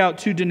he took out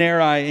 2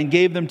 denarii and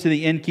gave them to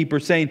the innkeeper,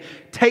 saying,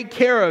 take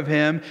care of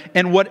him,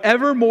 and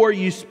whatever more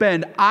you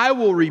spend, I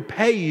will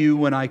repay you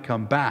when I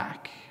come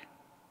back.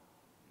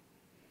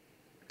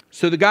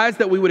 So the guys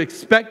that we would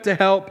expect to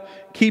help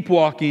keep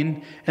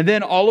walking. And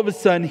then all of a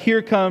sudden,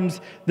 here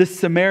comes this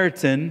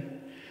Samaritan.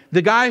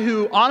 The guy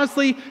who,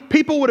 honestly,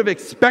 people would have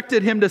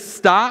expected him to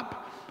stop,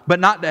 but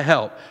not to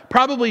help.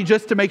 Probably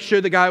just to make sure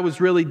the guy was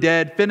really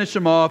dead, finish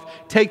him off,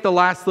 take the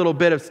last little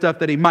bit of stuff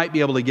that he might be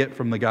able to get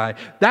from the guy.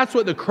 That's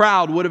what the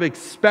crowd would have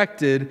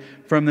expected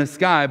from this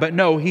guy. But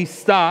no, he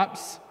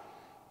stops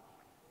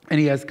and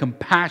he has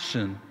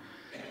compassion.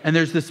 And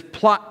there's this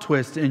plot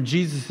twist in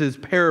Jesus'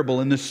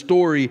 parable, in the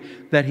story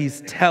that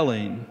he's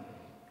telling.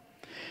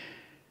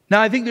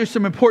 Now, I think there's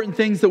some important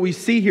things that we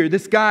see here.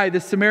 This guy,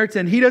 this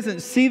Samaritan, he doesn't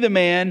see the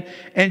man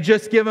and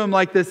just give him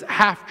like this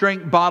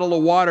half-drank bottle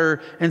of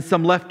water and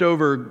some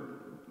leftover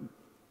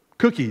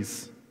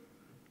cookies.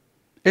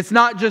 It's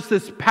not just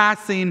this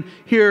passing,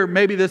 here,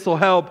 maybe this will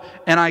help,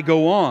 and I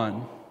go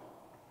on.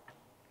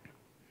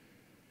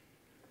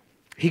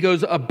 He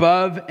goes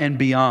above and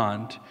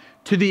beyond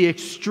to the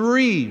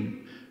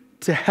extreme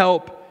to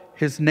help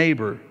his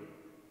neighbor,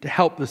 to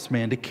help this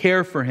man, to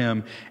care for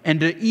him, and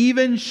to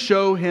even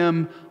show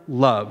him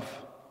love.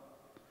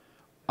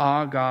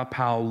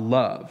 Agapao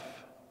love.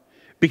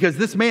 Because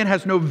this man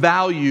has no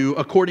value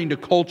according to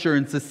culture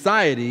and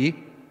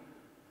society,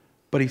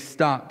 but he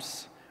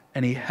stops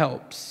and he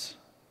helps.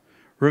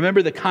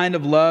 Remember the kind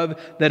of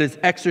love that is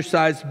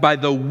exercised by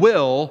the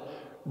will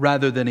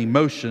rather than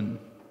emotion.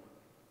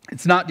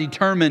 It's not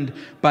determined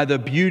by the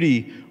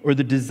beauty or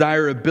the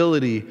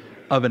desirability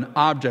of an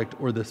object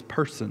or this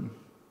person.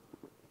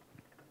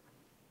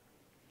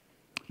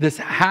 This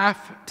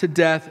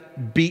half-to-death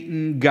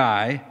beaten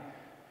guy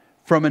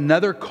from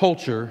another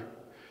culture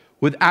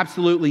with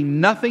absolutely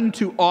nothing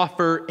to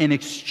offer in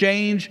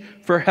exchange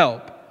for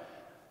help.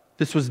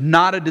 This was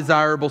not a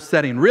desirable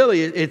setting.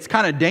 Really, it's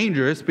kind of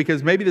dangerous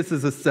because maybe this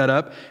is a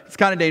setup. It's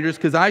kind of dangerous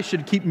because I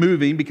should keep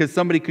moving because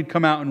somebody could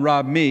come out and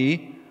rob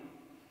me.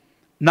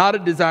 Not a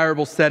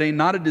desirable setting,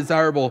 not a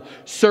desirable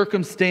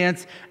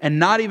circumstance, and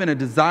not even a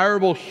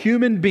desirable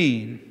human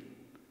being.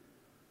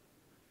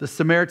 The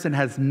Samaritan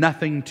has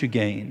nothing to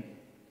gain.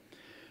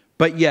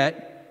 But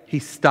yet, he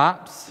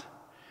stops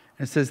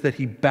and says that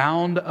he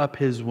bound up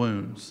his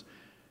wounds.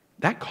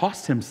 That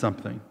cost him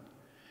something.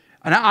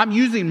 And I'm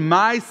using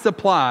my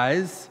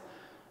supplies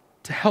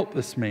to help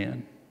this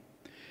man.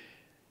 It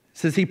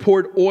says he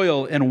poured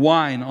oil and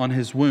wine on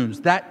his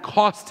wounds. That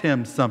cost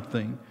him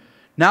something.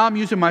 Now I'm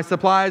using my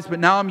supplies, but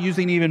now I'm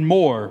using even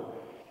more.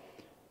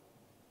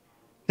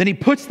 Then he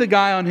puts the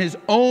guy on his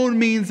own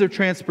means of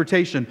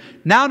transportation.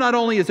 Now not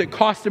only is it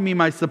costing me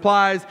my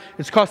supplies,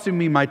 it's costing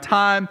me my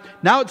time.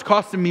 Now it's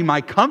costing me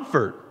my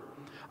comfort.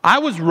 I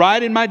was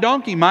riding my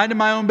donkey, minding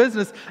my own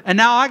business, and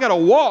now I got to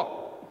walk.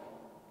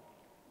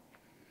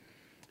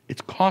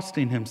 It's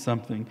costing him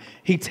something.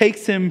 He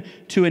takes him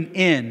to an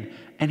inn,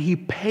 and he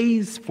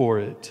pays for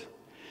it.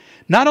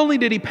 Not only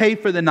did he pay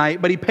for the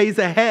night, but he pays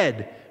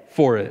ahead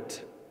for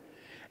it.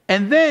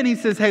 And then he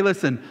says, hey,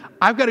 listen,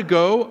 I've got to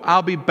go.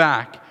 I'll be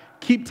back.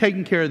 Keep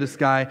taking care of this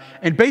guy.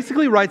 And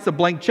basically writes a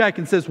blank check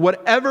and says,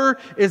 whatever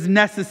is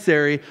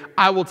necessary,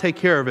 I will take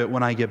care of it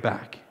when I get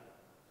back.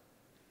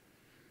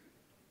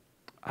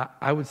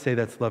 I would say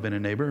that's loving a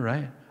neighbor,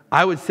 right?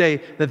 I would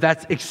say that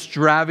that's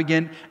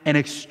extravagant and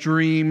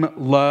extreme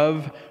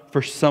love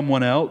for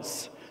someone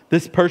else.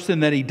 This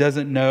person that he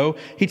doesn't know,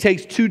 he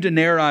takes 2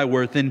 denarii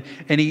worth and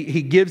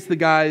he gives the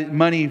guy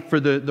money for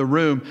the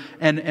room.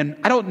 And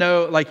I don't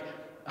know, like,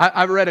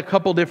 I've read a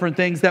couple different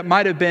things that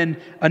might have been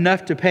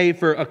enough to pay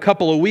for a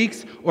couple of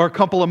weeks or a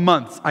couple of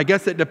months. I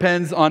guess it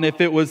depends on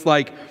if it was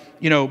like,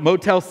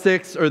 Motel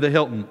 6 or the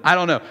Hilton. I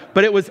don't know.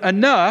 But it was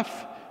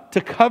enough to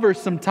cover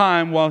some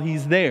time while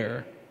he's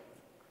there.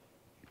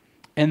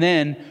 And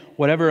then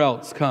whatever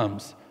else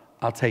comes,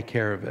 I'll take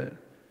care of it.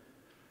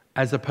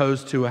 As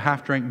opposed to a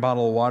half-drink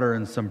bottle of water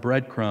and some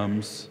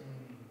breadcrumbs.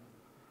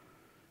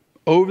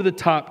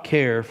 Over-the-top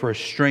care for a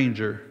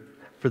stranger,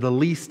 for the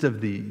least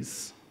of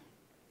these.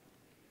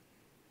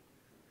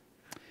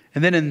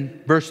 And then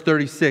in verse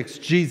 36,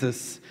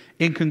 Jesus,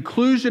 in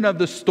conclusion of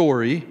the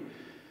story,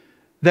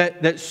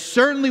 that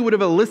certainly would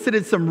have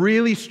elicited some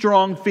really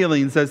strong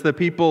feelings as the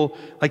people,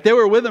 like they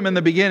were with him in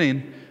the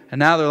beginning, and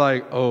now they're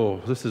like, oh,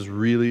 this is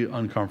really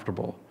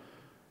uncomfortable.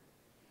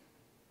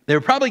 They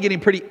were probably getting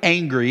pretty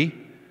angry.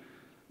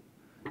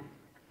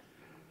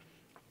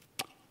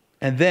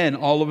 And then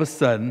all of a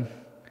sudden,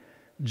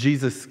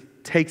 Jesus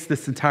takes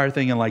this entire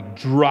thing and like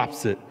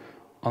drops it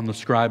on the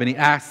scribe. And he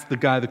asks the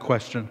guy the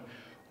question,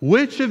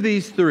 which of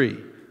these 3,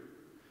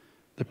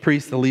 the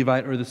priest, the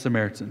Levite, or the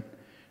Samaritan,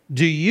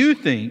 do you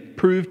think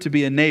proved to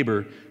be a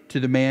neighbor to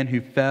the man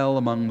who fell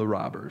among the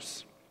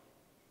robbers?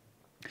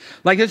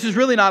 Like, this is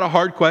really not a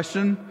hard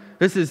question.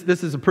 This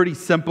is a pretty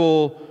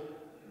simple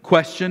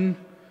question.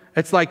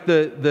 It's like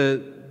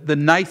the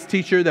nice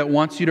teacher that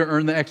wants you to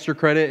earn the extra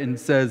credit and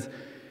says,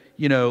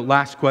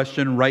 last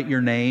question, write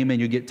your name and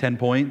you get 10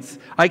 points.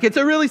 Like, it's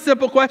a really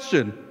simple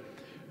question.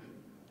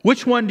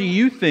 Which one do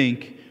you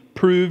think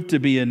proved to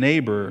be a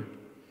neighbor?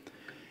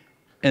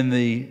 And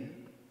the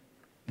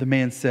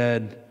man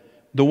said,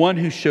 the one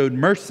who showed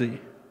mercy.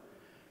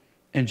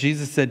 And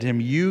Jesus said to him,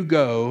 you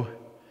go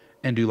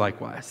and do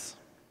likewise.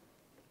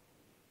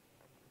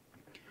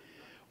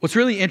 What's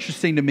really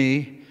interesting to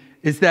me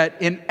is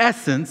that in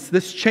essence,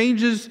 this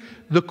changes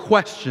the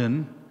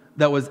question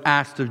that was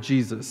asked of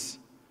Jesus.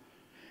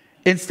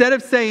 Instead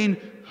of saying,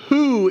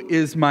 who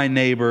is my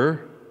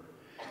neighbor?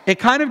 It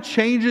kind of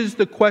changes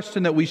the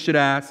question that we should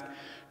ask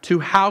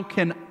to how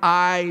can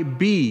I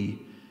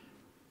be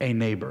a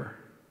neighbor?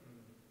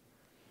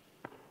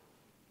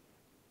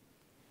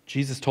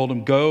 Jesus told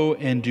him, go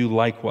and do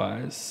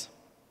likewise.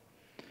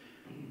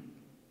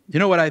 You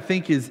know what I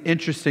think is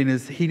interesting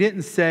is he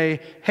didn't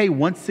say, hey,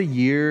 once a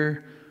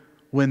year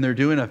when they're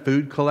doing a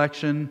food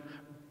collection,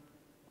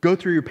 go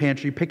through your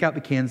pantry, pick out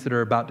the cans that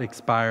are about to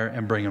expire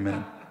and bring them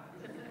in.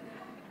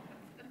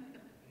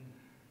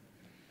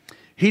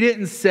 He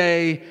didn't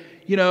say,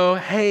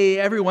 hey,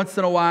 every once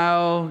in a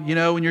while,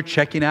 when you're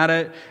checking out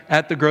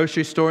at the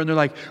grocery store and they're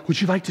like,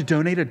 would you like to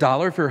donate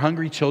 $1 for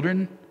hungry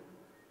children?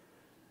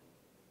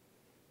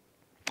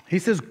 He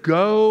says,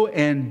 go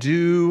and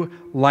do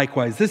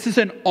likewise. This is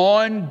an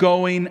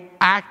ongoing,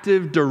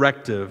 active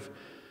directive.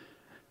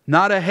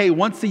 Not a, hey,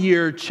 once a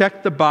year,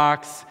 check the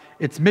box.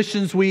 It's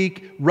missions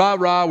week, rah,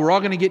 rah, we're all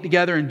going to get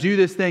together and do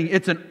this thing.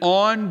 It's an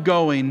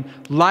ongoing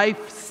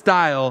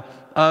lifestyle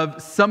of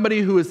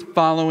somebody who is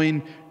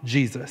following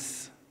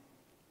Jesus.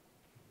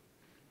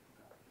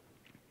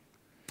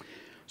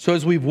 So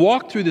as we've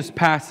walked through this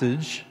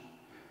passage,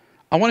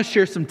 I want to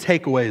share some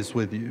takeaways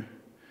with you.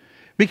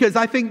 Because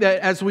I think that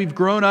as we've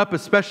grown up,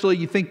 especially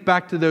you think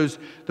back to those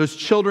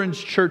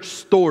children's church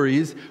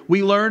stories,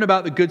 we learn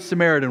about the Good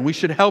Samaritan. We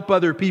should help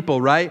other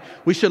people, right?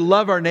 We should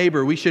love our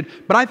neighbor.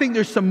 But I think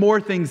there's some more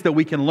things that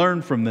we can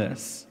learn from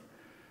this.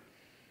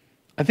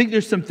 I think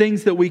there's some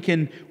things that we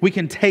can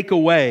take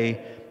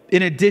away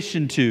in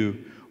addition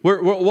to.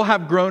 We'll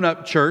have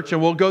grown-up church,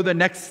 and we'll go the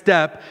next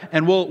step,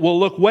 and we'll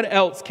look what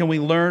else can we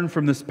learn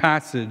from this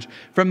passage,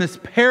 from this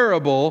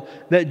parable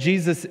that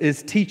Jesus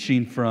is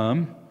teaching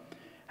from.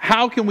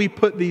 How can we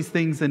put these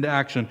things into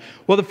action?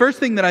 Well, the first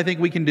thing that I think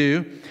we can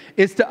do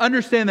is to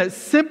understand that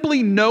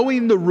simply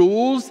knowing the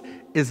rules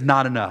is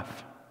not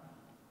enough.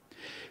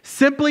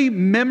 Simply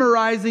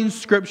memorizing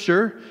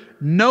Scripture,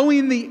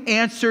 knowing the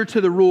answer to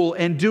the rule,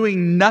 and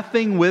doing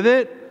nothing with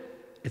it,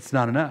 it's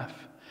not enough.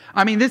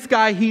 I mean, this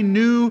guy, he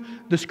knew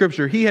the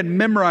Scripture. He had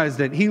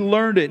memorized it. He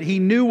learned it. He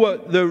knew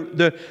what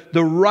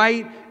the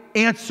right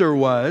answer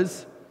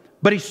was,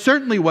 but he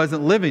certainly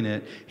wasn't living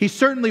it. He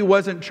certainly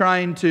wasn't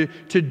trying to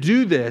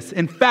do this.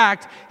 In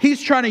fact,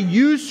 he's trying to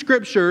use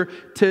Scripture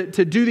to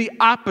do the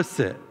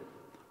opposite,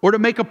 or to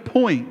make a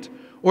point,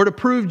 or to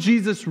prove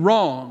Jesus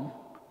wrong.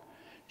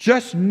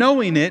 Just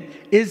knowing it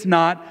is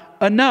not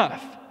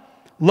enough.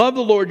 Love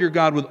the Lord your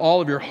God with all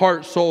of your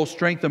heart, soul,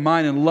 strength, and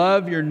mind, and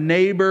love your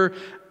neighbor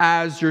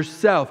as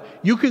yourself.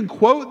 You can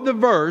quote the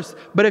verse,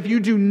 but if you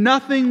do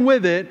nothing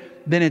with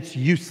it, then it's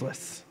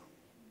useless.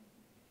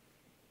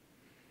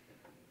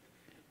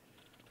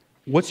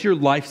 What's your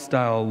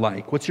lifestyle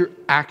like? What's your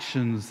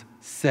actions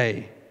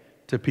say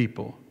to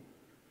people?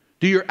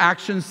 Do your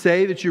actions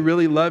say that you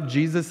really love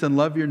Jesus and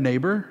love your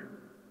neighbor?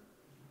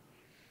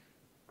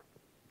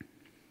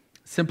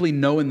 Simply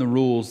knowing the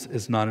rules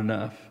is not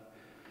enough.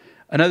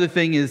 Another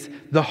thing is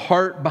the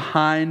heart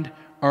behind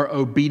our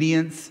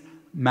obedience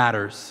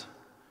matters.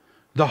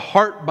 The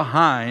heart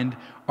behind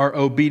our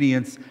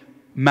obedience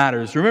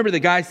matters. Remember the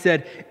guy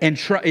said,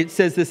 it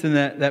says this in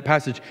that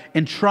passage,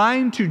 in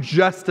trying to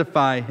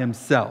justify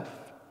himself,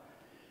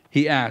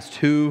 he asked,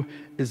 who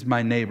is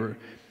my neighbor?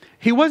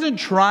 He wasn't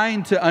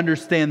trying to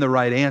understand the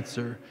right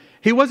answer.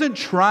 He wasn't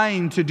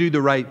trying to do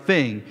the right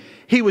thing.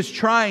 He was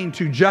trying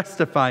to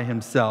justify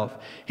himself.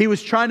 He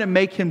was trying to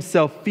make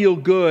himself feel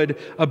good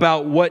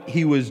about what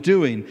he was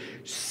doing.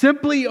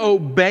 Simply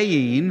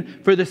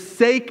obeying for the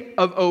sake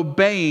of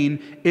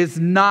obeying is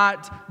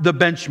not the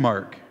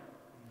benchmark.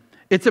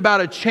 It's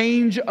about a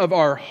change of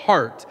our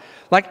heart.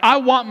 Like, I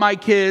want my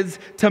kids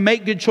to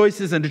make good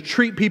choices and to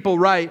treat people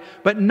right,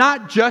 but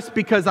not just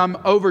because I'm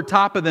over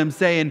top of them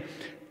saying,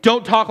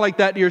 don't talk like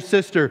that to your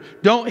sister.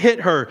 Don't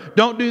hit her.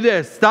 Don't do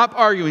this. Stop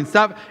arguing.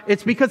 Stop.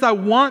 It's because I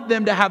want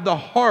them to have the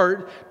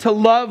heart to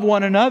love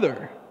one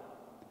another.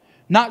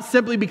 Not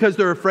simply because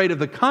they're afraid of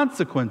the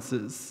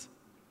consequences.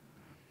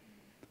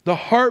 The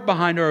heart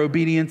behind our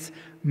obedience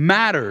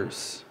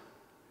matters.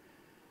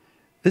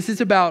 This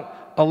is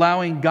about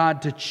allowing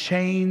God to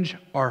change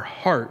our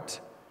heart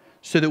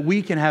so that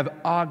we can have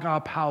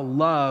agapao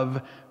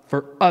love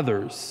for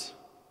others.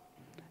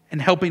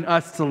 And helping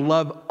us to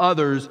love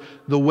others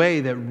the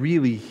way that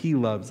really He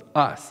loves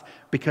us.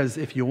 Because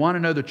if you want to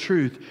know the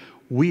truth,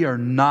 we are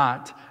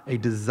not a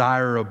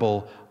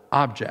desirable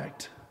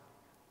object.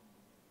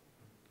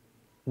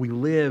 We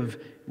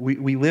live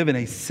in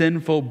a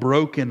sinful,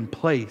 broken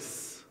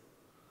place.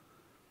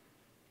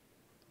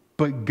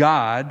 But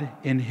God,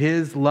 in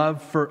His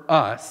love for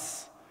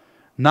us,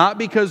 not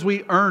because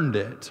we earned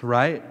it,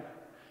 right?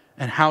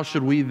 And how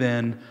should we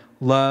then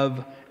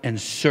love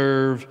and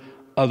serve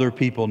other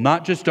people?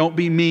 Not just don't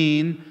be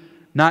mean,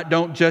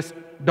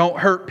 don't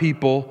hurt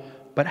people,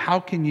 but how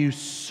can you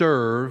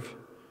serve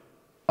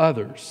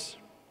others?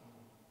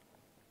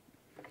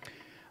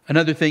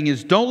 Another thing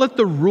is, don't let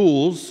the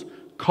rules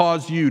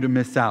cause you to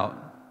miss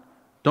out.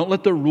 Don't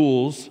let the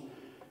rules,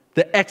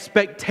 the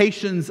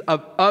expectations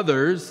of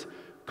others,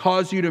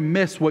 cause you to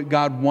miss what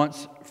God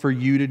wants for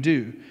you to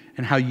do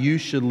and how you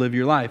should live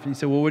your life. And you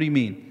say, well, what do you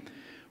mean?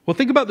 Well,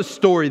 think about the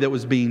story that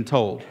was being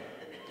told.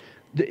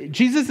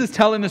 Jesus is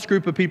telling this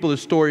group of people a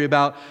story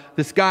about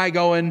this guy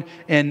going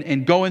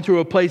and going through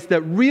a place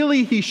that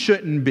really he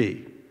shouldn't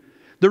be.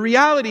 The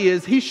reality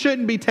is he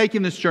shouldn't be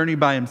taking this journey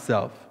by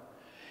himself.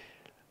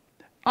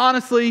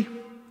 Honestly,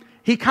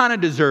 he kind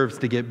of deserves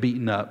to get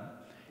beaten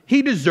up.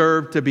 He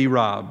deserved to be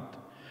robbed.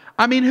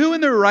 I mean, who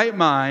in their right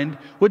mind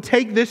would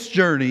take this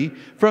journey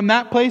from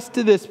that place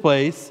to this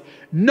place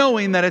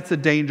knowing that it's a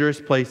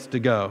dangerous place to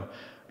go?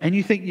 And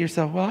you think to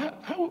yourself, well,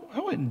 I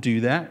wouldn't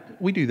do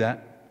that. We do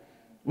that.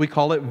 We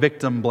call it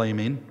victim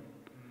blaming.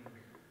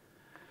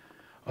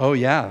 Oh,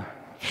 yeah,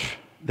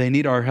 they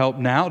need our help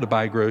now to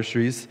buy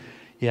groceries.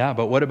 Yeah,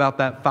 but what about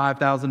that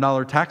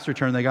 $5,000 tax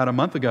return they got a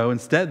month ago?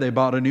 Instead, they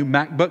bought a new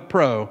MacBook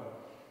Pro.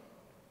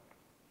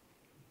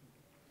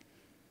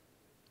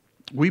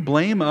 We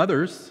blame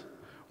others.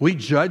 We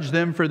judge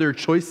them for their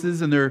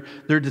choices and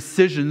their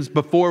decisions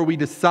before we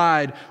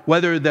decide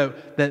whether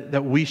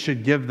that we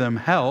should give them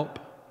help.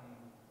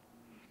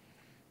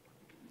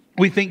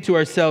 we think to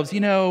ourselves,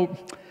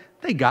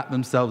 they got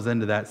themselves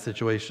into that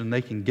situation.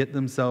 They can get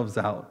themselves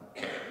out.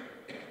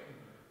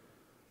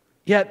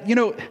 Yet,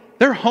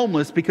 they're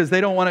homeless because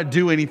they don't want to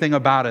do anything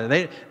about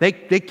it.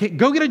 They can't,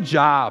 go get a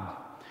job.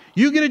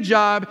 You get a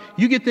job,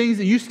 you get things,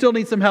 and you still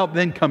need some help,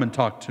 then come and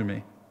talk to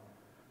me.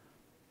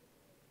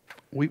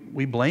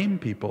 We blame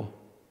people.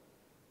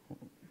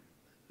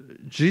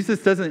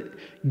 Jesus doesn't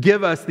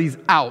give us these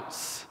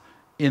outs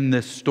in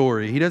this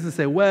story. He doesn't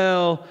say,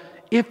 well,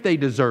 if they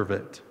deserve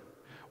it.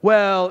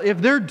 Well, if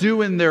they're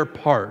doing their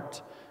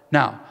part.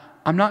 Now,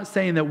 I'm not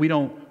saying that we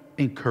don't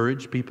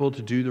encourage people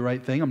to do the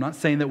right thing. I'm not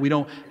saying that we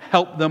don't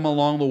help them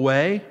along the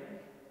way.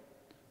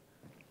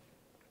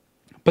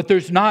 But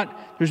there's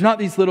not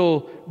these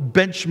little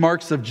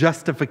benchmarks of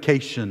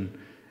justification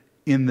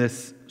in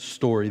this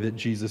story that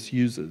Jesus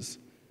uses.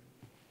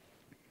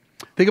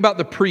 Think about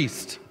the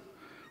priest.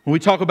 When we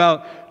talk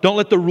about don't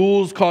let the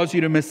rules cause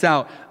you to miss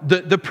out,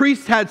 the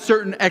priest had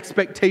certain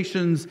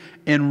expectations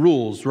and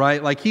rules,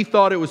 right? Like he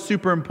thought it was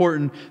super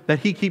important that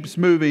he keeps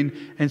moving,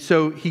 and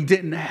so he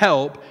didn't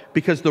help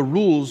because the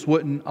rules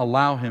wouldn't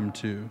allow him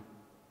to.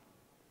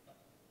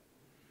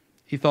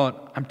 He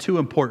thought, I'm too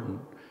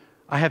important.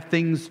 I have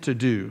things to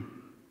do.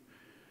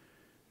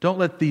 Don't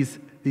let these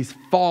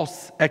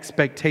false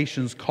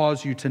expectations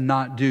cause you to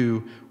not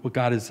do what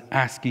God is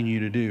asking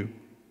you to do.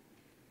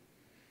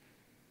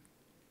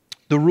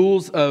 The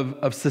rules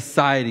of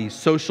society,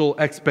 social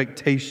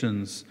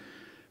expectations,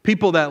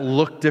 people that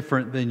look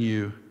different than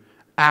you,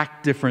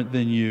 act different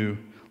than you,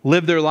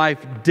 live their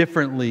life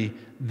differently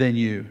than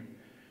you.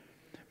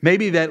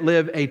 Maybe that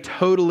live a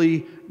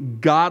totally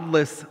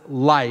godless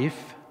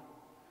life.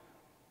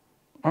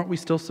 Aren't we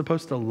still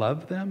supposed to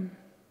love them?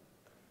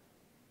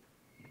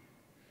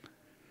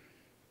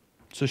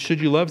 So should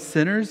you love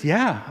sinners?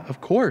 Yeah,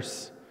 of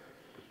course.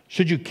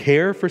 Should you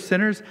care for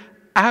sinners?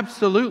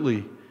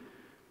 Absolutely.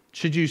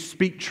 Should you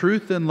speak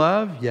truth in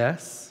love?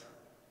 Yes.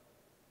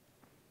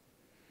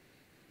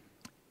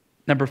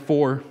 Number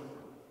 4,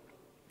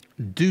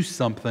 do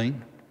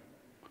something.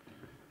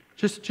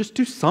 Just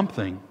do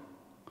something.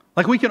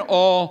 Like we can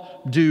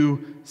all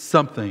do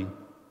something.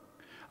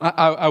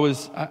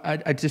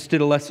 I just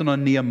did a lesson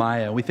on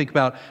Nehemiah. We think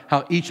about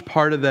how each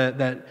part of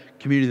that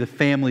community, the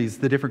families,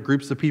 the different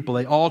groups of people,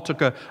 they all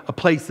took a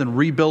place in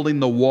rebuilding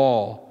the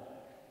wall.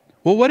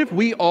 Well, what if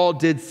we all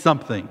did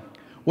something?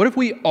 What if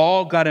we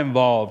all got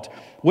involved?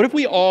 What if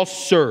we all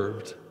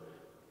served?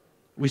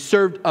 We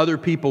served other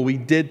people. We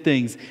did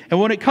things. And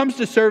when it comes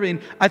to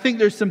serving, I think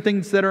there's some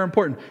things that are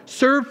important.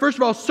 Serve, first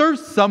of all, serve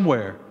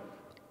somewhere.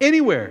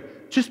 Anywhere.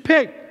 Just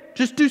pick.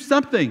 Just do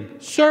something.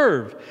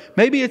 Serve.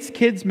 Maybe it's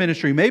kids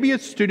ministry. Maybe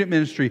it's student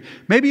ministry.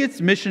 Maybe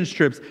it's missions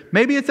trips.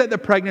 Maybe it's at the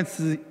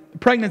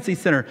pregnancy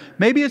center.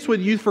 Maybe it's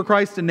with Youth for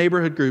Christ and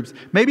neighborhood groups.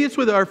 Maybe it's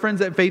with our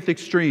friends at Faith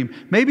Extreme.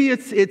 Maybe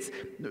it's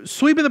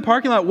sweeping the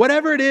parking lot.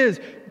 Whatever it is,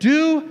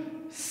 do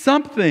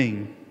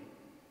something.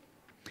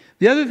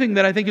 The other thing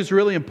that I think is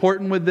really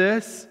important with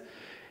this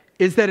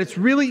is that it's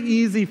really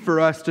easy for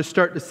us to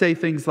start to say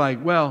things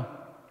like, well,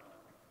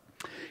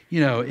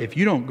 if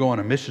you don't go on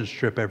a missions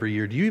trip every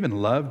year, do you even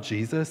love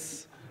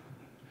Jesus?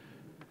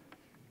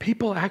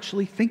 People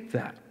actually think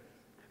that.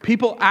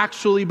 People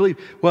actually believe,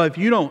 well, if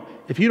you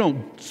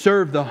don't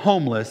serve the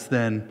homeless,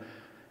 then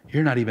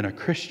you're not even a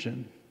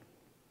Christian.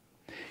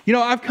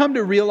 I've come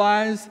to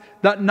realize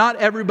that not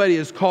everybody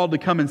is called to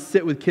come and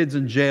sit with kids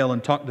in jail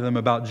and talk to them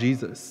about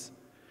Jesus.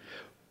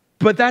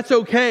 But that's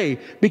okay,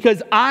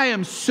 because I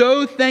am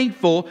so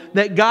thankful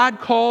that God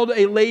called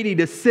a lady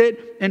to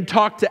sit and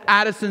talk to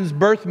Addison's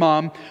birth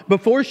mom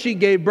before she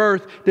gave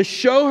birth to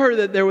show her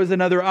that there was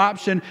another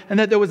option and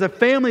that there was a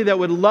family that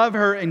would love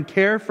her and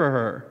care for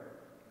her.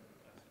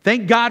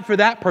 Thank God for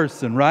that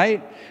person,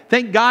 right?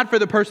 Thank God for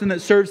the person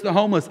that serves the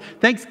homeless.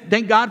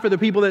 Thank God for the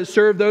people that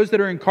serve those that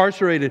are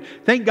incarcerated.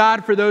 Thank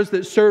God for those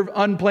that serve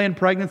unplanned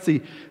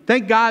pregnancy.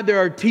 Thank God there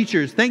are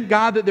teachers. Thank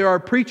God that there are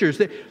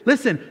preachers.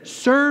 Listen,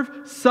 serve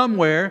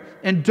somewhere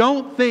and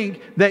don't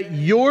think that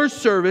your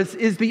service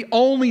is the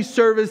only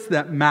service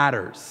that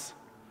matters.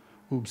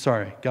 Oops,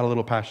 sorry, got a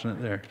little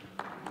passionate there.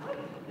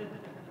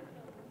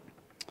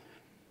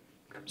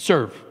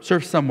 Serve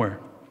somewhere.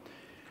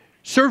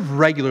 Serve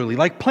regularly,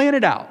 like plan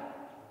it out.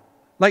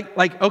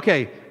 Like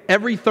okay,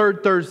 every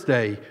third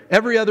Thursday,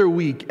 every other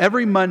week,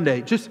 every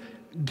Monday, just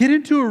get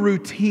into a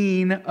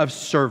routine of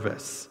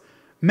service.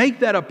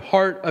 Make that a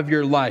part of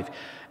your life.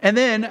 And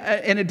then,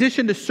 in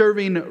addition to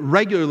serving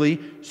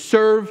regularly,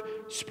 serve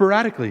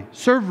sporadically,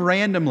 serve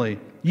randomly.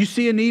 You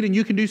see a need and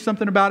you can do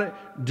something about it,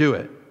 do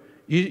it.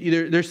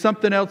 There's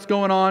something else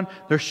going on,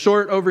 they're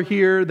short over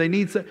here, they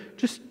need some,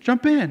 just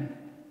jump in.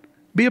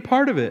 Be a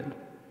part of it.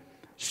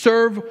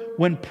 Serve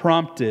when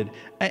prompted.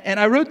 And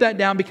I wrote that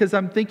down because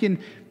I'm thinking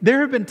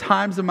there have been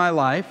times in my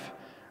life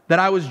that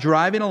I was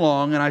driving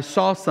along and I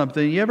saw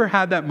something. You ever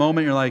had that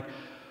moment you're like,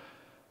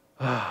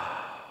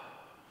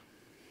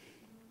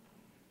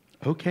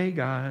 okay,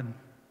 God.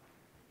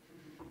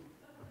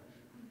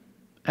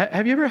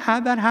 Have you ever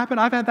had that happen?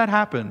 I've had that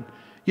happen.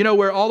 You know,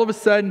 where all of a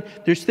sudden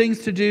there's things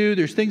to do,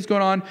 there's things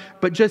going on,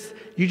 but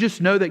you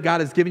just know that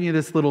God has given you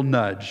this little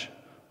nudge.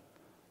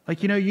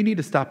 Like, you know, you need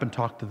to stop and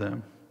talk to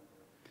them.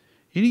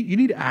 You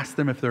need to ask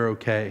them if they're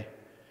okay.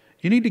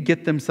 You need to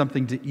get them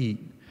something to eat.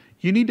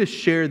 You need to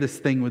share this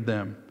thing with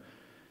them.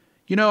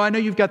 You know, I know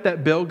you've got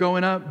that bill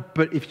going up,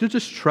 but if you'll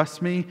just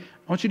trust me,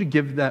 I want you to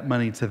give that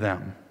money to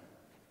them.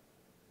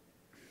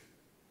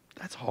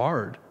 That's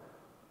hard.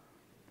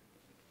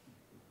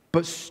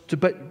 But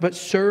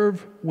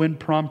serve when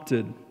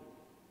prompted.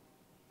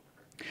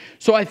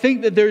 So I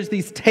think that there's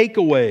these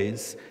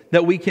takeaways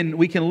that we can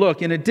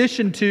look. In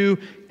addition to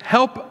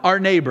help our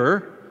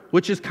neighbor,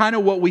 which is kind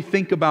of what we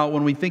think about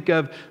when we think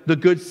of the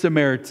Good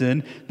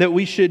Samaritan, that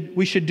we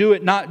should do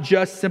it not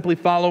just simply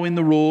following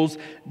the rules,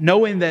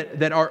 knowing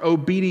that our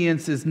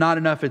obedience is not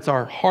enough, it's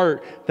our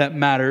heart that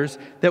matters,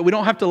 that we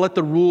don't have to let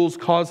the rules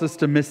cause us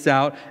to miss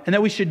out, and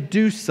that we should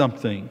do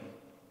something.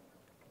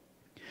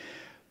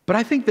 But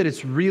I think that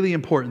it's really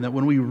important that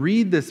when we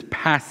read this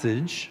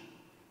passage,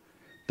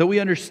 that we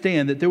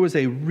understand that there was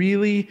a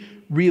really,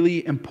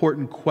 really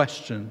important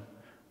question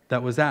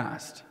that was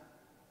asked.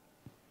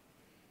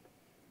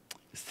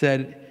 It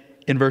said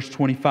in verse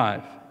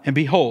 25, "And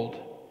behold,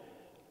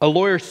 a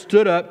lawyer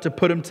stood up to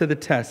put him to the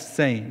test,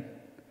 saying,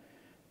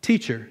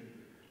 'Teacher,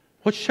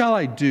 what shall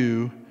I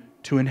do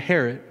to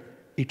inherit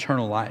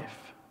eternal life?'"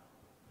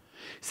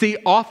 See,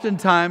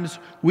 oftentimes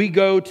we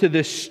go to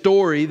this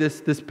story,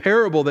 this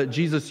parable that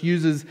Jesus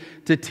uses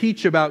to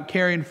teach about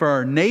caring for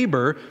our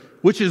neighbor,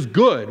 which is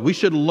good. We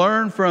should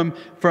learn from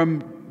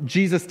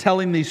Jesus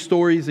telling these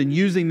stories and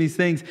using these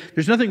things.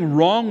 There's nothing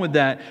wrong with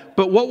that.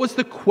 But what was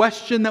the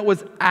question that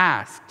was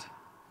asked?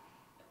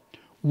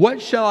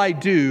 What shall I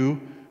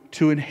do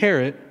to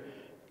inherit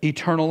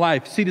eternal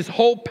life? See, this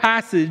whole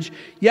passage,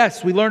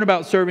 yes, we learn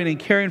about serving and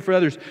caring for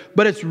others,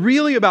 but it's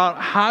really about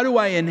how do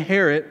I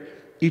inherit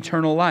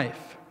eternal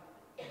life?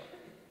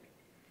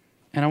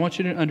 And I want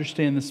you to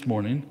understand this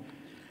morning,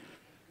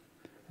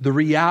 the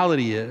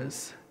reality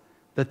is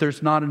that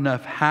there's not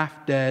enough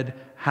half-dead,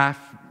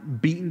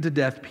 half-beaten to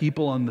death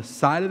people on the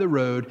side of the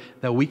road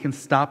that we can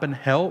stop and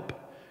help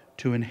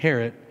to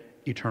inherit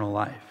eternal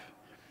life.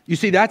 You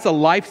see, that's a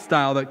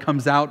lifestyle that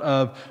comes out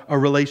of a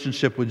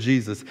relationship with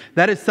Jesus.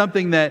 That is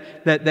something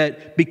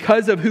that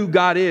because of who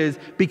God is,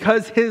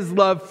 because His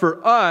love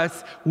for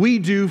us, we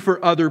do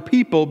for other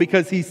people,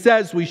 because He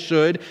says we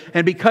should,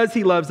 and because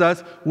He loves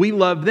us, we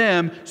love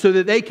them so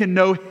that they can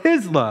know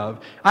His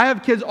love. I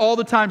have kids all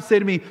the time say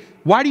to me,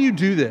 "Why do you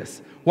do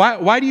this?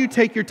 Why do you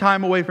take your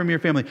time away from your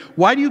family?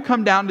 Why do you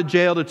come down to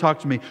jail to talk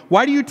to me?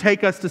 Why do you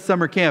take us to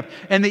summer camp?"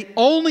 And the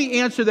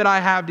only answer that I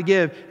have to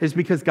give is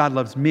because God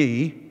loves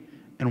me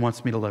and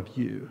wants me to love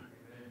you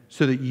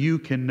so that you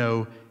can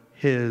know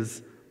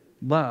His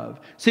love.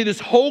 See, this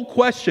whole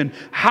question,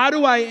 how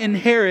do I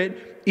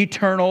inherit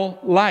eternal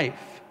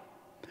life?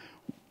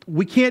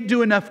 We can't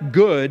do enough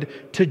good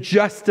to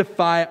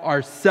justify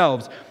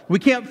ourselves. We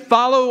can't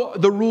follow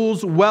the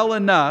rules well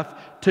enough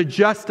to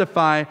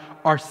justify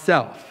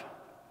ourselves.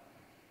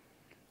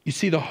 You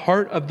see, the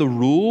heart of the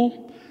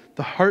rule,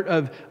 the heart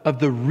of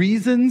the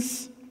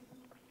reasons,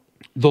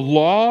 the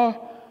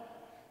law,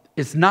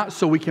 is not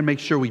so we can make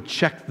sure we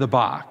check the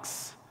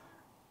box.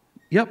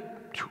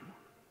 Yep,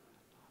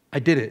 I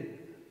did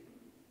it.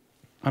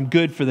 I'm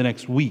good for the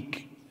next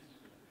week.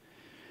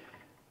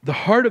 The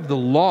heart of the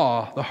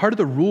law, the heart of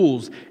the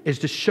rules, is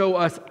to show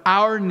us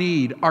our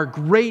need, our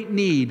great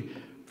need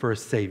for a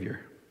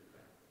Savior.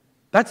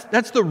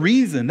 That's the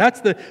reason.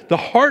 That's the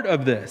heart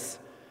of this.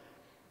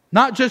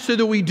 Not just so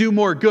that we do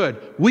more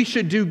good. We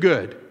should do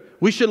good.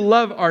 We should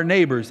love our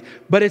neighbors.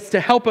 But it's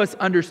to help us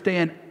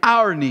understand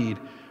our need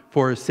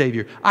for a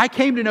Savior. I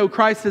came to know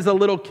Christ as a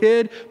little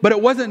kid, but it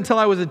wasn't until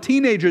I was a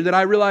teenager that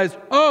I realized,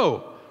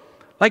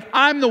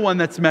 I'm the one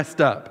that's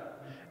messed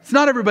up. It's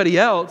not everybody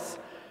else.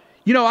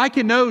 You know, I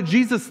can know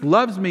Jesus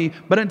loves me,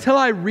 but until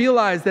I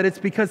realized that it's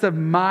because of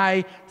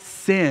my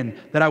sin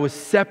that I was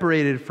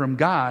separated from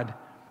God,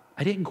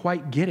 I didn't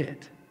quite get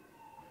it.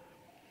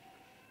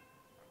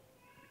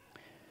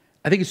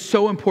 I think it's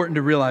so important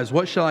to realize,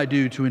 what shall I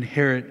do to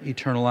inherit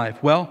eternal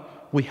life? Well,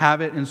 we have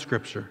it in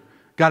Scripture.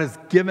 God has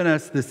given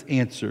us this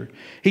answer.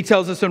 He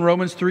tells us in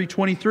Romans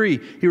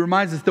 3:23, He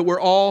reminds us that we're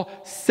all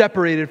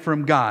separated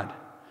from God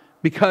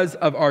because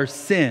of our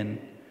sin.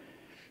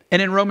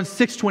 And in Romans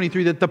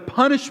 6:23, that the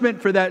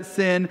punishment for that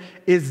sin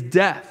is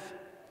death.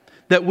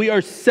 That we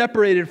are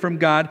separated from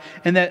God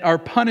and that our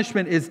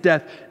punishment is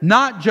death.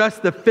 Not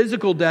just the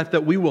physical death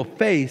that we will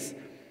face,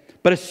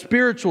 but a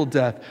spiritual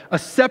death, a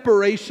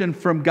separation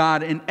from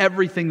God and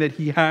everything that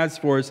He has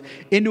for us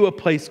into a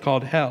place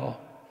called hell.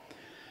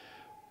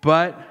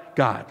 But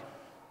God,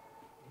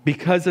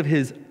 because of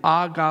His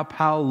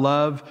agapao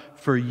love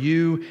for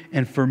you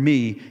and for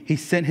me, He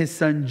sent His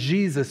Son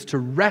Jesus to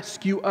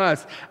rescue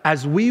us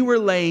as we were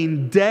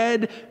laying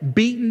dead,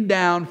 beaten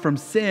down from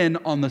sin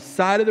on the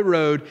side of the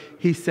road.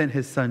 He sent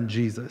His Son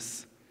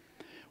Jesus.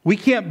 We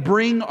can't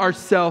bring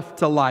ourselves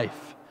to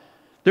life.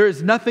 There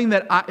is nothing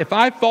that if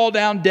I fall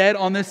down dead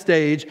on this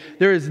stage,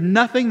 there is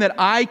nothing that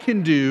I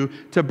can do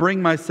to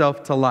bring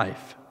myself to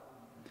life.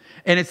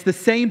 And it's the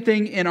same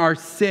thing in our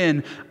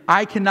sin.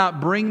 I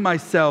cannot bring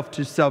myself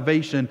to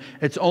salvation.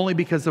 It's only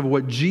because of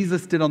what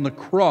Jesus did on the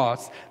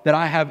cross that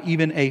I have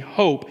even a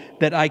hope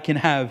that I can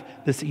have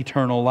this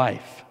eternal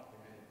life.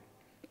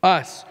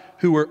 Us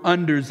who were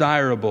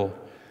undesirable,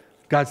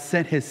 God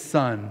sent His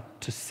Son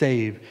to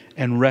save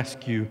and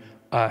rescue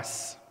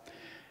us.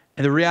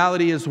 And the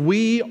reality is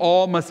we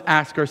all must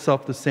ask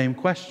ourselves the same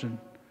question.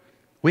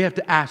 We have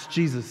to ask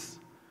Jesus,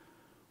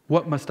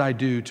 what must I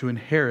do to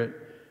inherit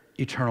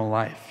eternal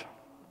life?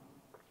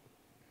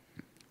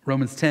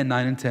 Romans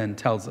 10:9-10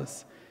 tells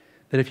us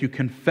that if you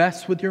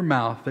confess with your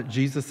mouth that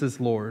Jesus is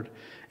Lord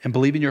and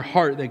believe in your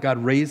heart that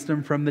God raised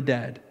Him from the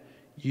dead,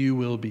 you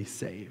will be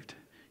saved.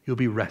 You'll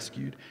be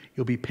rescued.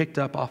 You'll be picked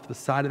up off the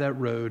side of that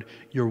road,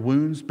 your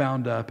wounds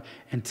bound up,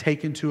 and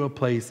taken to a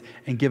place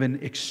and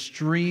given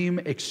extreme,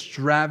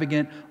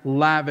 extravagant,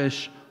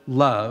 lavish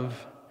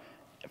love,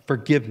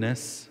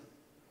 forgiveness.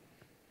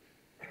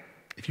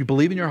 If you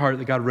believe in your heart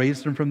that God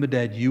raised Him from the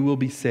dead, you will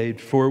be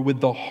saved. For with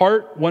the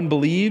heart one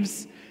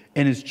believes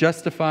and is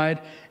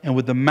justified, and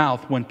with the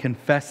mouth one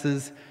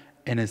confesses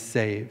and is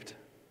saved.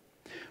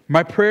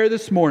 My prayer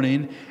this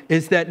morning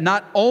is that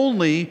not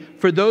only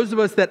for those of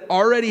us that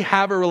already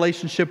have a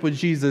relationship with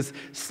Jesus,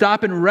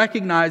 stop and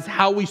recognize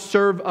how we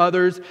serve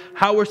others,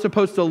 how we're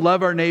supposed to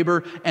love our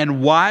neighbor,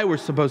 and why we're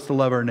supposed to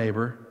love our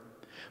neighbor,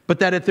 but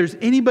that if there's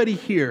anybody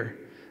here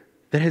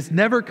that has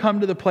never come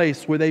to the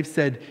place where they've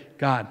said,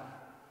 God,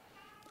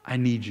 I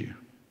need you.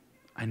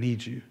 I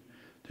need you.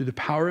 Through the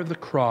power of the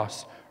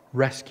cross,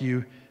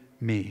 rescue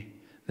me.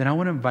 Then I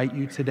want to invite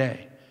you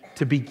today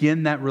to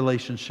begin that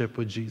relationship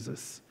with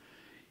Jesus.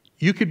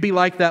 You could be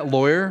like that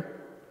lawyer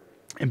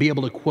and be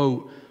able to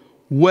quote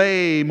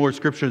way more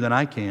scripture than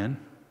I can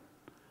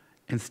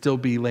and still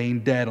be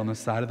laying dead on the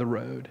side of the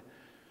road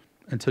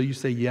until you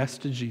say yes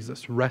to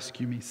Jesus.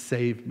 Rescue me,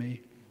 save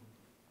me.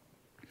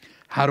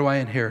 How do I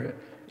inherit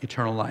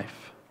eternal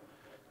life?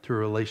 Through a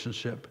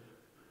relationship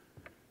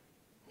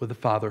with the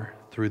Father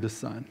through the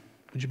Son.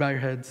 Would you bow your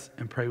heads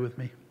and pray with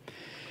me?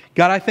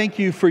 God, I thank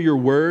you for your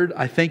word.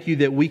 I thank you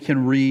that we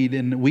can read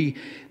and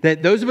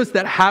that those of us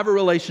that have a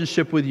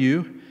relationship with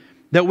you,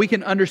 that we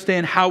can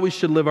understand how we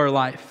should live our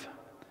life.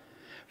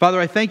 Father,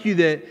 I thank you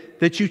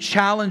that you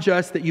challenge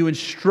us, that you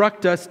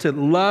instruct us to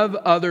love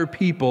other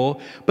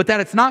people, but that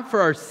it's not for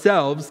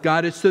ourselves,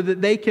 God, it's so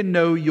that they can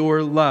know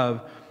your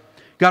love.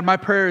 God, my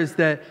prayer is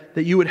that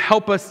you would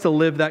help us to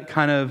live that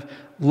kind of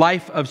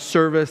life of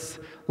service,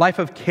 life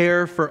of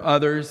care for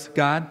others,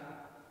 God.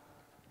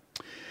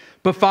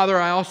 But Father,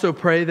 I also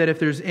pray that if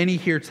there's any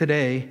here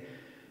today,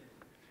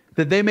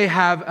 that they may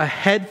have a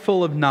head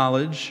full of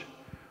knowledge,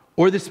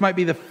 or this might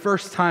be the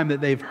first time that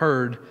they've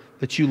heard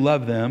that you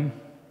love them.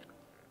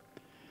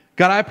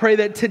 God, I pray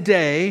that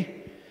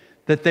today,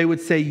 that they would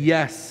say,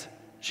 yes,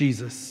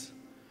 Jesus.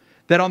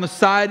 That on the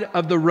side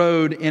of the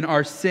road in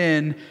our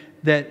sin,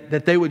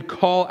 that they would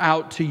call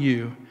out to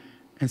you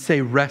and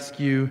say,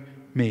 rescue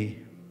me.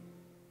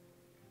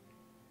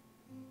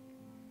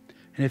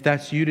 And if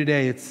that's you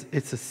today,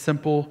 it's a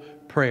simple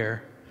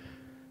prayer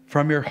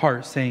from your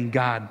heart saying,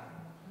 God,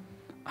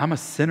 I'm a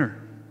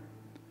sinner.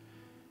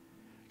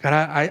 God,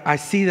 I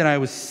see that I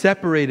was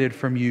separated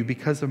from you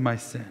because of my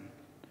sin.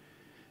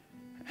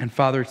 And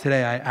Father,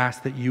 today I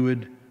ask that you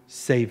would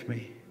save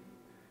me.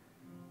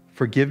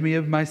 Forgive me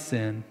of my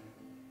sin.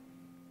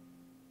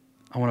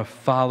 I want to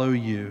follow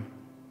you.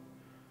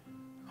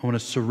 I want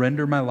to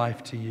surrender my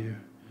life to you.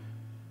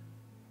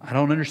 I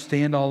don't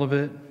understand all of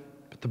it,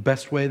 but the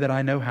best way that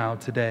I know how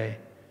today,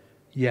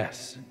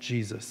 yes,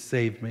 Jesus,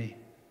 save me.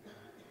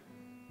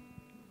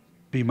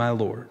 Be my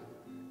Lord.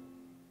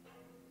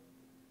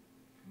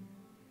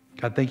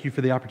 God, thank you for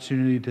the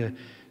opportunity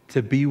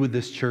to be with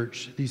this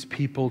church, these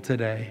people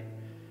today,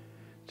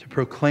 to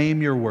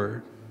proclaim your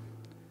word.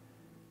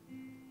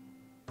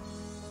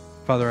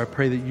 Father, I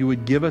pray that you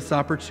would give us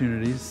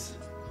opportunities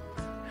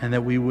and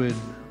that we would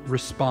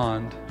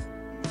respond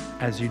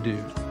as you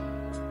do.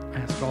 I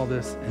ask all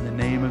this in the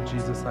name of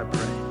Jesus, I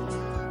pray.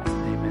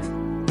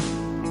 Amen.